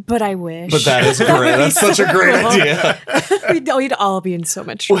joking, but I wish. But that is great. That's such a great idea. We'd all be in so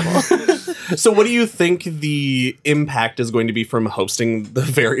much trouble. So what do you think the impact is going to be from hosting the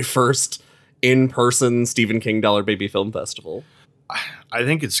very first in-person Stephen King Dollar Baby Film Festival? I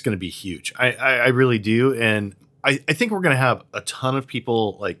think it's going to be huge. I really do. And I think we're going to have a ton of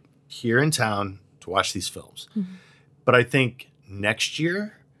people like here in town to watch these films. Mm-hmm. But I think next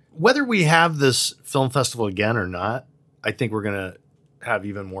year, whether we have this film festival again or not, I think we're going to have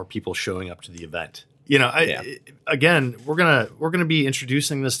even more people showing up to the event. Again, we're going to be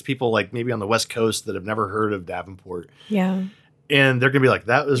introducing this to people like maybe on the West Coast that have never heard of Davenport. Yeah. And they're going to be like,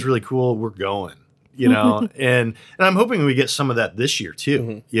 that was really cool. We're going. And I'm hoping we get some of that this year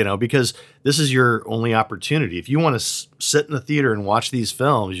too, because this is your only opportunity. If you want to sit in the theater and watch these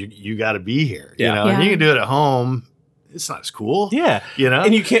films, you got to be here, and you can do it at home. It's not as cool. Yeah.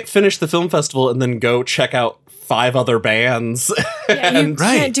 And you can't finish the film festival and then go check out 5 other bands. Yeah, you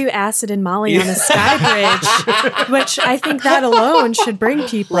can't do acid and Molly on a Sky Bridge, which I think that alone should bring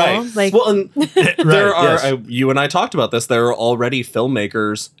people. Right. Like, well, and there are, you and I talked about this, there are already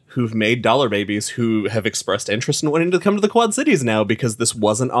filmmakers who've made Dollar Babies who have expressed interest in wanting to come to the Quad Cities now because this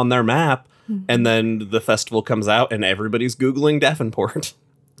wasn't on their map. Mm-hmm. And then the festival comes out and everybody's Googling Davenport.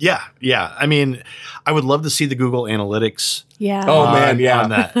 Yeah. I mean, I would love to see the Google Analytics. Yeah. Oh, man, yeah. On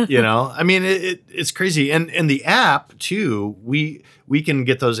that, you know, I mean, it's crazy. And the app too, we can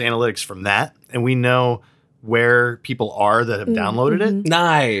get those analytics from that, and we know where people are that have downloaded it.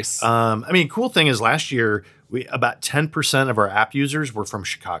 Nice. I mean, cool thing is last year, about 10% of our app users were from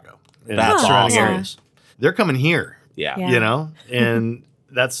Chicago and That's surrounding awesome. areas. They're coming here, Yeah. Yeah. you know, and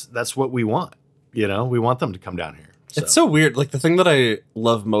that's what we want. You know, we want them to come down here. It's so weird. Like the thing that I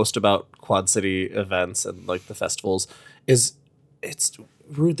love most about Quad City events and like the festivals is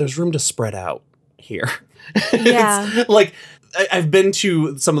there's room to spread out here. Yeah. It's, like I've been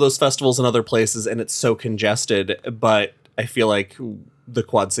to some of those festivals in other places and it's so congested, but I feel like the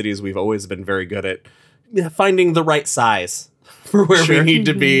Quad Cities, we've always been very good at finding the right size for where we need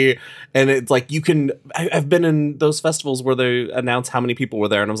to be. And it's like I've been in those festivals where they announce how many people were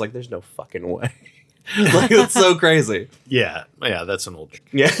there and I was like, there's no fucking way. Like it's so crazy. Yeah, that's an old.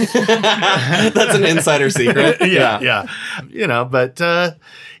 Yeah. That's an insider secret. Yeah. You know, but the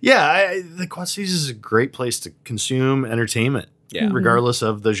Quad Cities is a great place to consume entertainment. Yeah. Regardless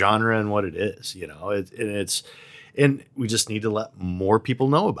of the genre and what it is, you know, and we just need to let more people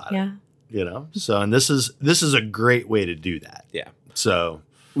know about it. Yeah. You know, so and this is a great way to do that. Yeah. So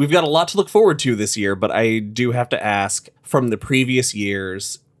We've got a lot to look forward to this year, but I do have to ask from the previous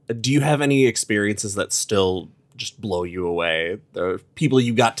years, do you have any experiences that still just blow you away? Or people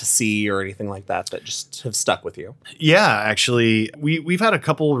you got to see or anything like that just have stuck with you? yeah, actually, we've had a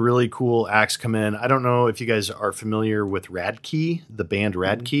couple really cool acts come in. I don't know if you guys are familiar with Radkey, the band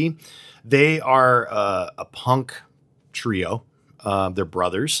Radkey. They are a punk trio. They're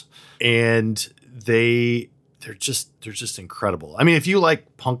brothers, and they're just incredible. I mean, if you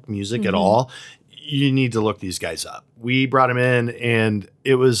like punk music at all, you need to look these guys up. We brought them in, and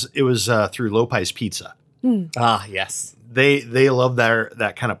it was through Lopez Pizza. Ah, yes. They love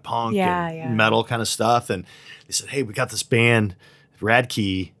that kind of punk and Yeah. metal kind of stuff, and they said, "Hey, we got this band,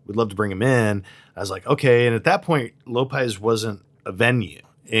 Radkey. We'd love to bring them in." I was like, "Okay." And at that point, Lopez wasn't a venue,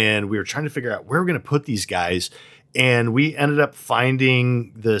 and we were trying to figure out where we're going to put these guys, and we ended up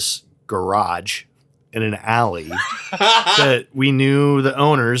finding this garage in an alley that we knew the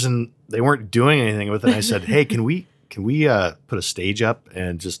owners, and they weren't doing anything with it. And I said, "Hey, can we put a stage up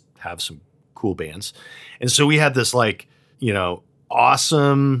and just have some cool bands?" And so we had this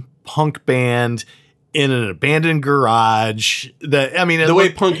awesome punk band in an abandoned garage. The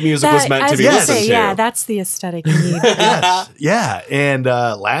way punk music was meant to be listened to. Yeah, that's the aesthetic you need. Yes, yeah. And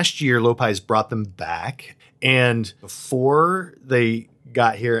last year, Lopez brought them back, and before they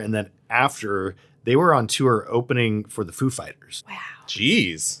got here, and then after, they were on tour opening for the Foo Fighters. Wow.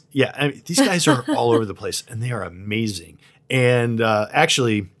 Jeez. Yeah, I mean, these guys are all over the place, and they are amazing. And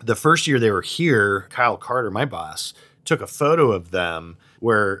actually, the first year they were here, Kyle Carter, my boss, took a photo of them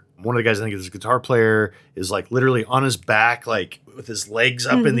where one of the guys, I think is a guitar player, is like literally on his back, like with his legs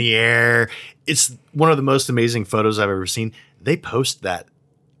up in the air. It's one of the most amazing photos I've ever seen. They post that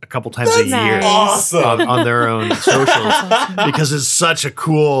a couple times a year Awesome. on their own socials because it's such a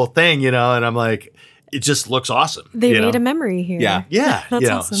cool thing, you know. And I'm like, it just looks awesome. They you made know? a memory here. Yeah. Yeah, That's you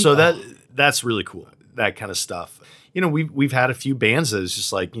know, awesome. so that's really cool. That kind of stuff. You know, we've had a few bands that it's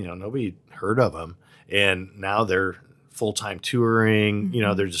just like, you know, nobody heard of them, and now they're full-time touring. You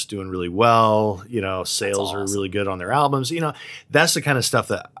know, they're just doing really well. You know, sales are really good on their albums. You know, that's the kind of stuff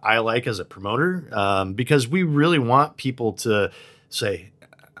that I like as a promoter, because we really want people to say,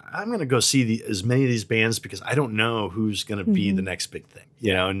 I'm going to go see as many of these bands because I don't know who's going to be the next big thing,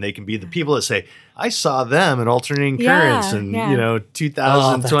 you know, and they can be the people that say, I saw them at Alternating Currents in, you know,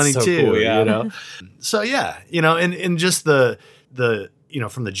 2022, so cool, yeah. you know? So, yeah, you know, and just the, you know,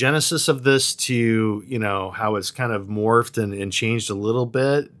 from the genesis of this to, you know, how it's kind of morphed and changed a little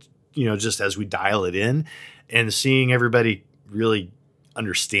bit, you know, just as we dial it in and seeing everybody really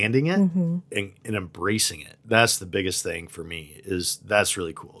understanding it and embracing it. That's the biggest thing for me that's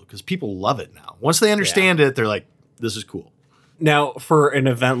really cool because people love it now. Once they understand it, they're like, this is cool. Now, for an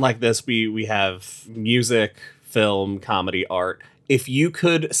event like this, we have music, film, comedy, art. If you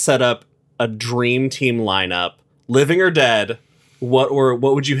could set up a dream team lineup, living or dead, what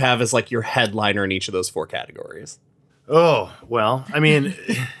would you have as like your headliner in each of those four categories? Oh, well, I mean,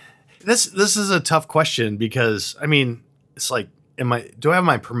 this is a tough question because, I mean, it's like, do I have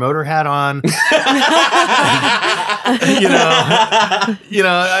my promoter hat on? I mean,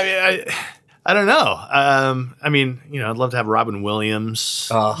 I don't know. I mean, I'd love to have Robin Williams,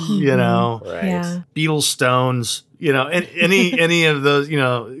 Oh, right. Yeah. Beatles, Stones, and any of those,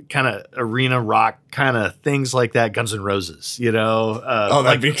 kind of arena rock kind of things like that. Guns N' Roses, Oh,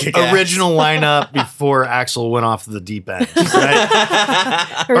 that'd be kick-ass. original lineup before Axl went off the deep end,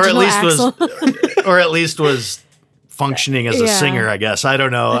 right? or at Original least Axl. or at least was functioning as a Yeah. singer, I guess. I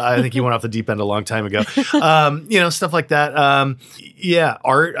don't know. I think he went off the deep end a long time ago. Stuff like that. Yeah,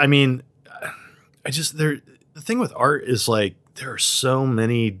 art. I mean, the thing with art is like there are so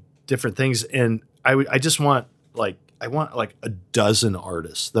many different things, and I just want like a dozen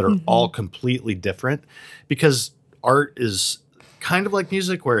artists that are all completely different, because art is kind of like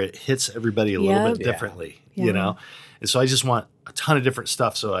music where it hits everybody a little Yep. bit differently, Yeah. And so I just want a ton of different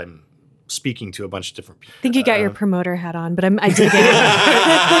stuff. So I'm speaking to a bunch of different people. I think you got your promoter hat on, but I dig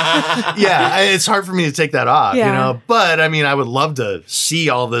it. Yeah, it's hard for me to take that off, Yeah. But I mean, I would love to see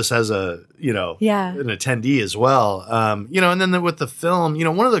all this as a, Yeah. an attendee as well. And then with the film,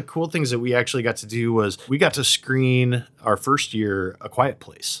 one of the cool things that we actually got to do was we got to screen our first year A Quiet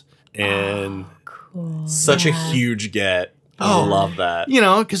Place. And, Cool. Such a Yeah. huge get. I Oh. love that.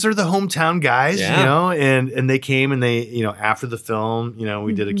 because they're the hometown guys, Yeah. and they came and they, after the film,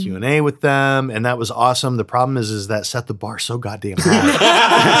 we did a Q&A with them, and that was awesome. The problem is that set the bar so goddamn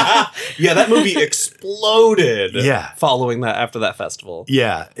high. Yeah, that movie exploded. Yeah. Following that, after that festival.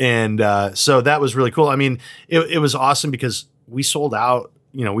 Yeah. And so that was really cool. I mean, it was awesome because we sold out,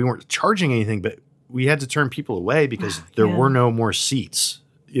 we weren't charging anything, but we had to turn people away because there Yeah. were no more seats,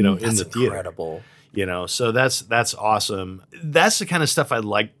 in That's the theater. incredible. So that's awesome. That's the kind of stuff I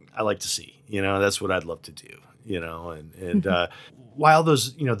like to see, that's what I'd love to do, and while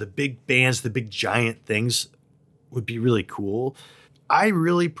those, the big bands, the big giant things would be really cool, I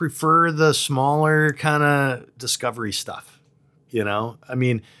really prefer the smaller kind of discovery stuff, I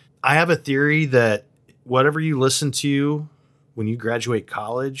mean, I have a theory that whatever you listen to when you graduate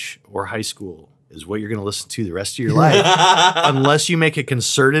college or high school is what you're going to listen to the rest of your life, unless you make a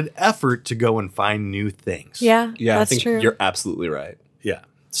concerted effort to go and find new things. Yeah, Yeah, that's I think true. you're absolutely right. Yeah.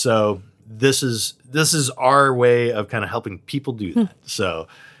 So this is our way of kind of helping people do that. So,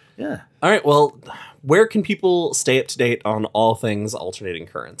 yeah. All right, well, where can people stay up to date on all things alternating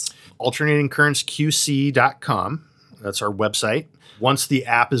currents? AlternatingCurrentsQC.com. That's our website. Once the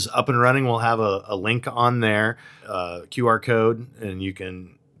app is up and running, we'll have a link on there, QR code, and you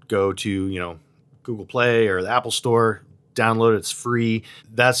can go to, Google Play or the Apple Store, download it. It's free.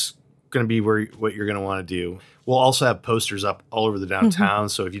 That's going to be what you're going to want to do. We'll also have posters up all over the downtown.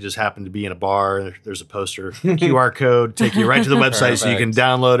 So if you just happen to be in a bar, there's a poster, QR code, take you right to the website so you can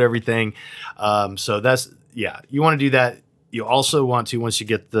download everything. So you want to do that. You also want to, once you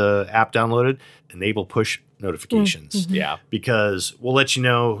get the app downloaded, enable push notifications. Yeah. Because we'll let you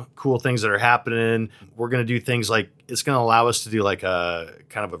know cool things that are happening. We're going to do things like, it's going to allow us to do like a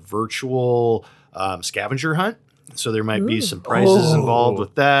kind of a virtual scavenger hunt. So there might be some prizes involved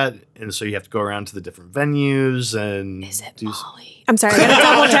with that. And so you have to go around to the different venues and Is it do Molly? I'm sorry, I got to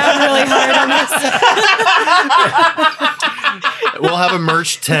double down really hard on this. We'll have a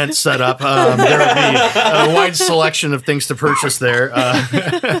merch tent set up. There will be a wide selection of things to purchase there.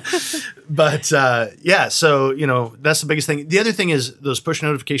 So, that's the biggest thing. The other thing is those push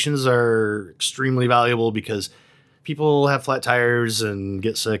notifications are extremely valuable because people have flat tires and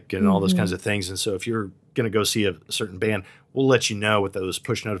get sick and all those kinds of things. And so if you're going to go see a certain band, we'll let you know with those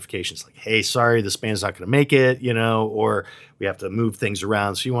push notifications like, hey, sorry, this band's not going to make it, or we have to move things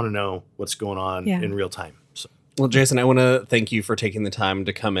around. So you want to know what's going on in real time. So. Well, Jason, I want to thank you for taking the time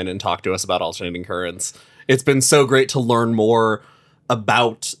to come in and talk to us about alternating currents. It's been so great to learn more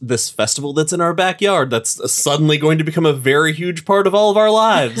about this festival that's in our backyard that's suddenly going to become a very huge part of all of our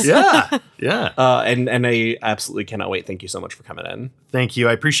lives. Yeah. And I absolutely cannot wait. Thank you so much for coming in. Thank you.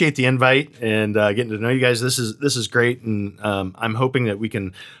 I appreciate the invite and getting to know you guys. This is great, and I'm hoping that we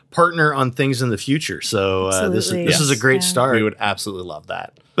can partner on things in the future. So this Absolutely. is a great start. We would absolutely love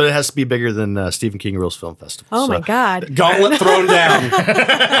that. But it has to be bigger than Stephen King Rules Film Festival. Oh my God. Gauntlet thrown down.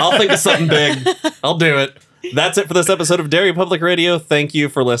 I'll think of something big. I'll do it. That's it for this episode of Dairy Public Radio. Thank you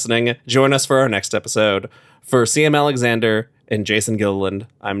for listening. Join us for our next episode. For CM Alexander and Jason Gilliland,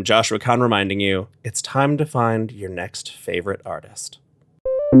 I'm Joshua Kahn reminding you, it's time to find your next favorite artist.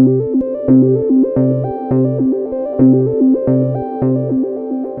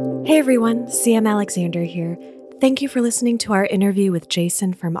 Hey everyone, CM Alexander here. Thank you for listening to our interview with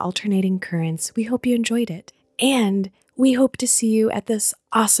Jason from Alternating Currents. We hope you enjoyed it. And we hope to see you at this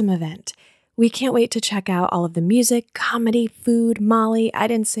awesome event. We can't wait to check out all of the music, comedy, food, Molly, I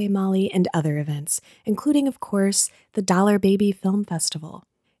Didn't Say Molly, and other events, including, of course, the Dollar Baby Film Festival.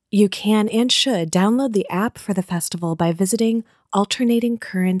 You can and should download the app for the festival by visiting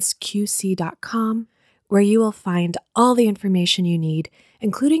alternatingcurrentsqc.com, where you will find all the information you need,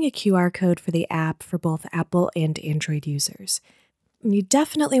 including a QR code for the app for both Apple and Android users. You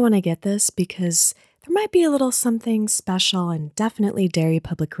definitely want to get this because there might be a little something special and definitely Derry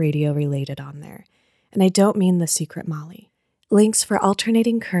Public Radio related on there. And I don't mean the secret Molly. Links for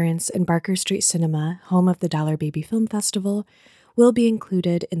Alternating Currents and Barker Street Cinema, home of the Dollar Baby Film Festival, will be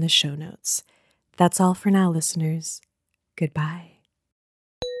included in the show notes. That's all for now, listeners. Goodbye.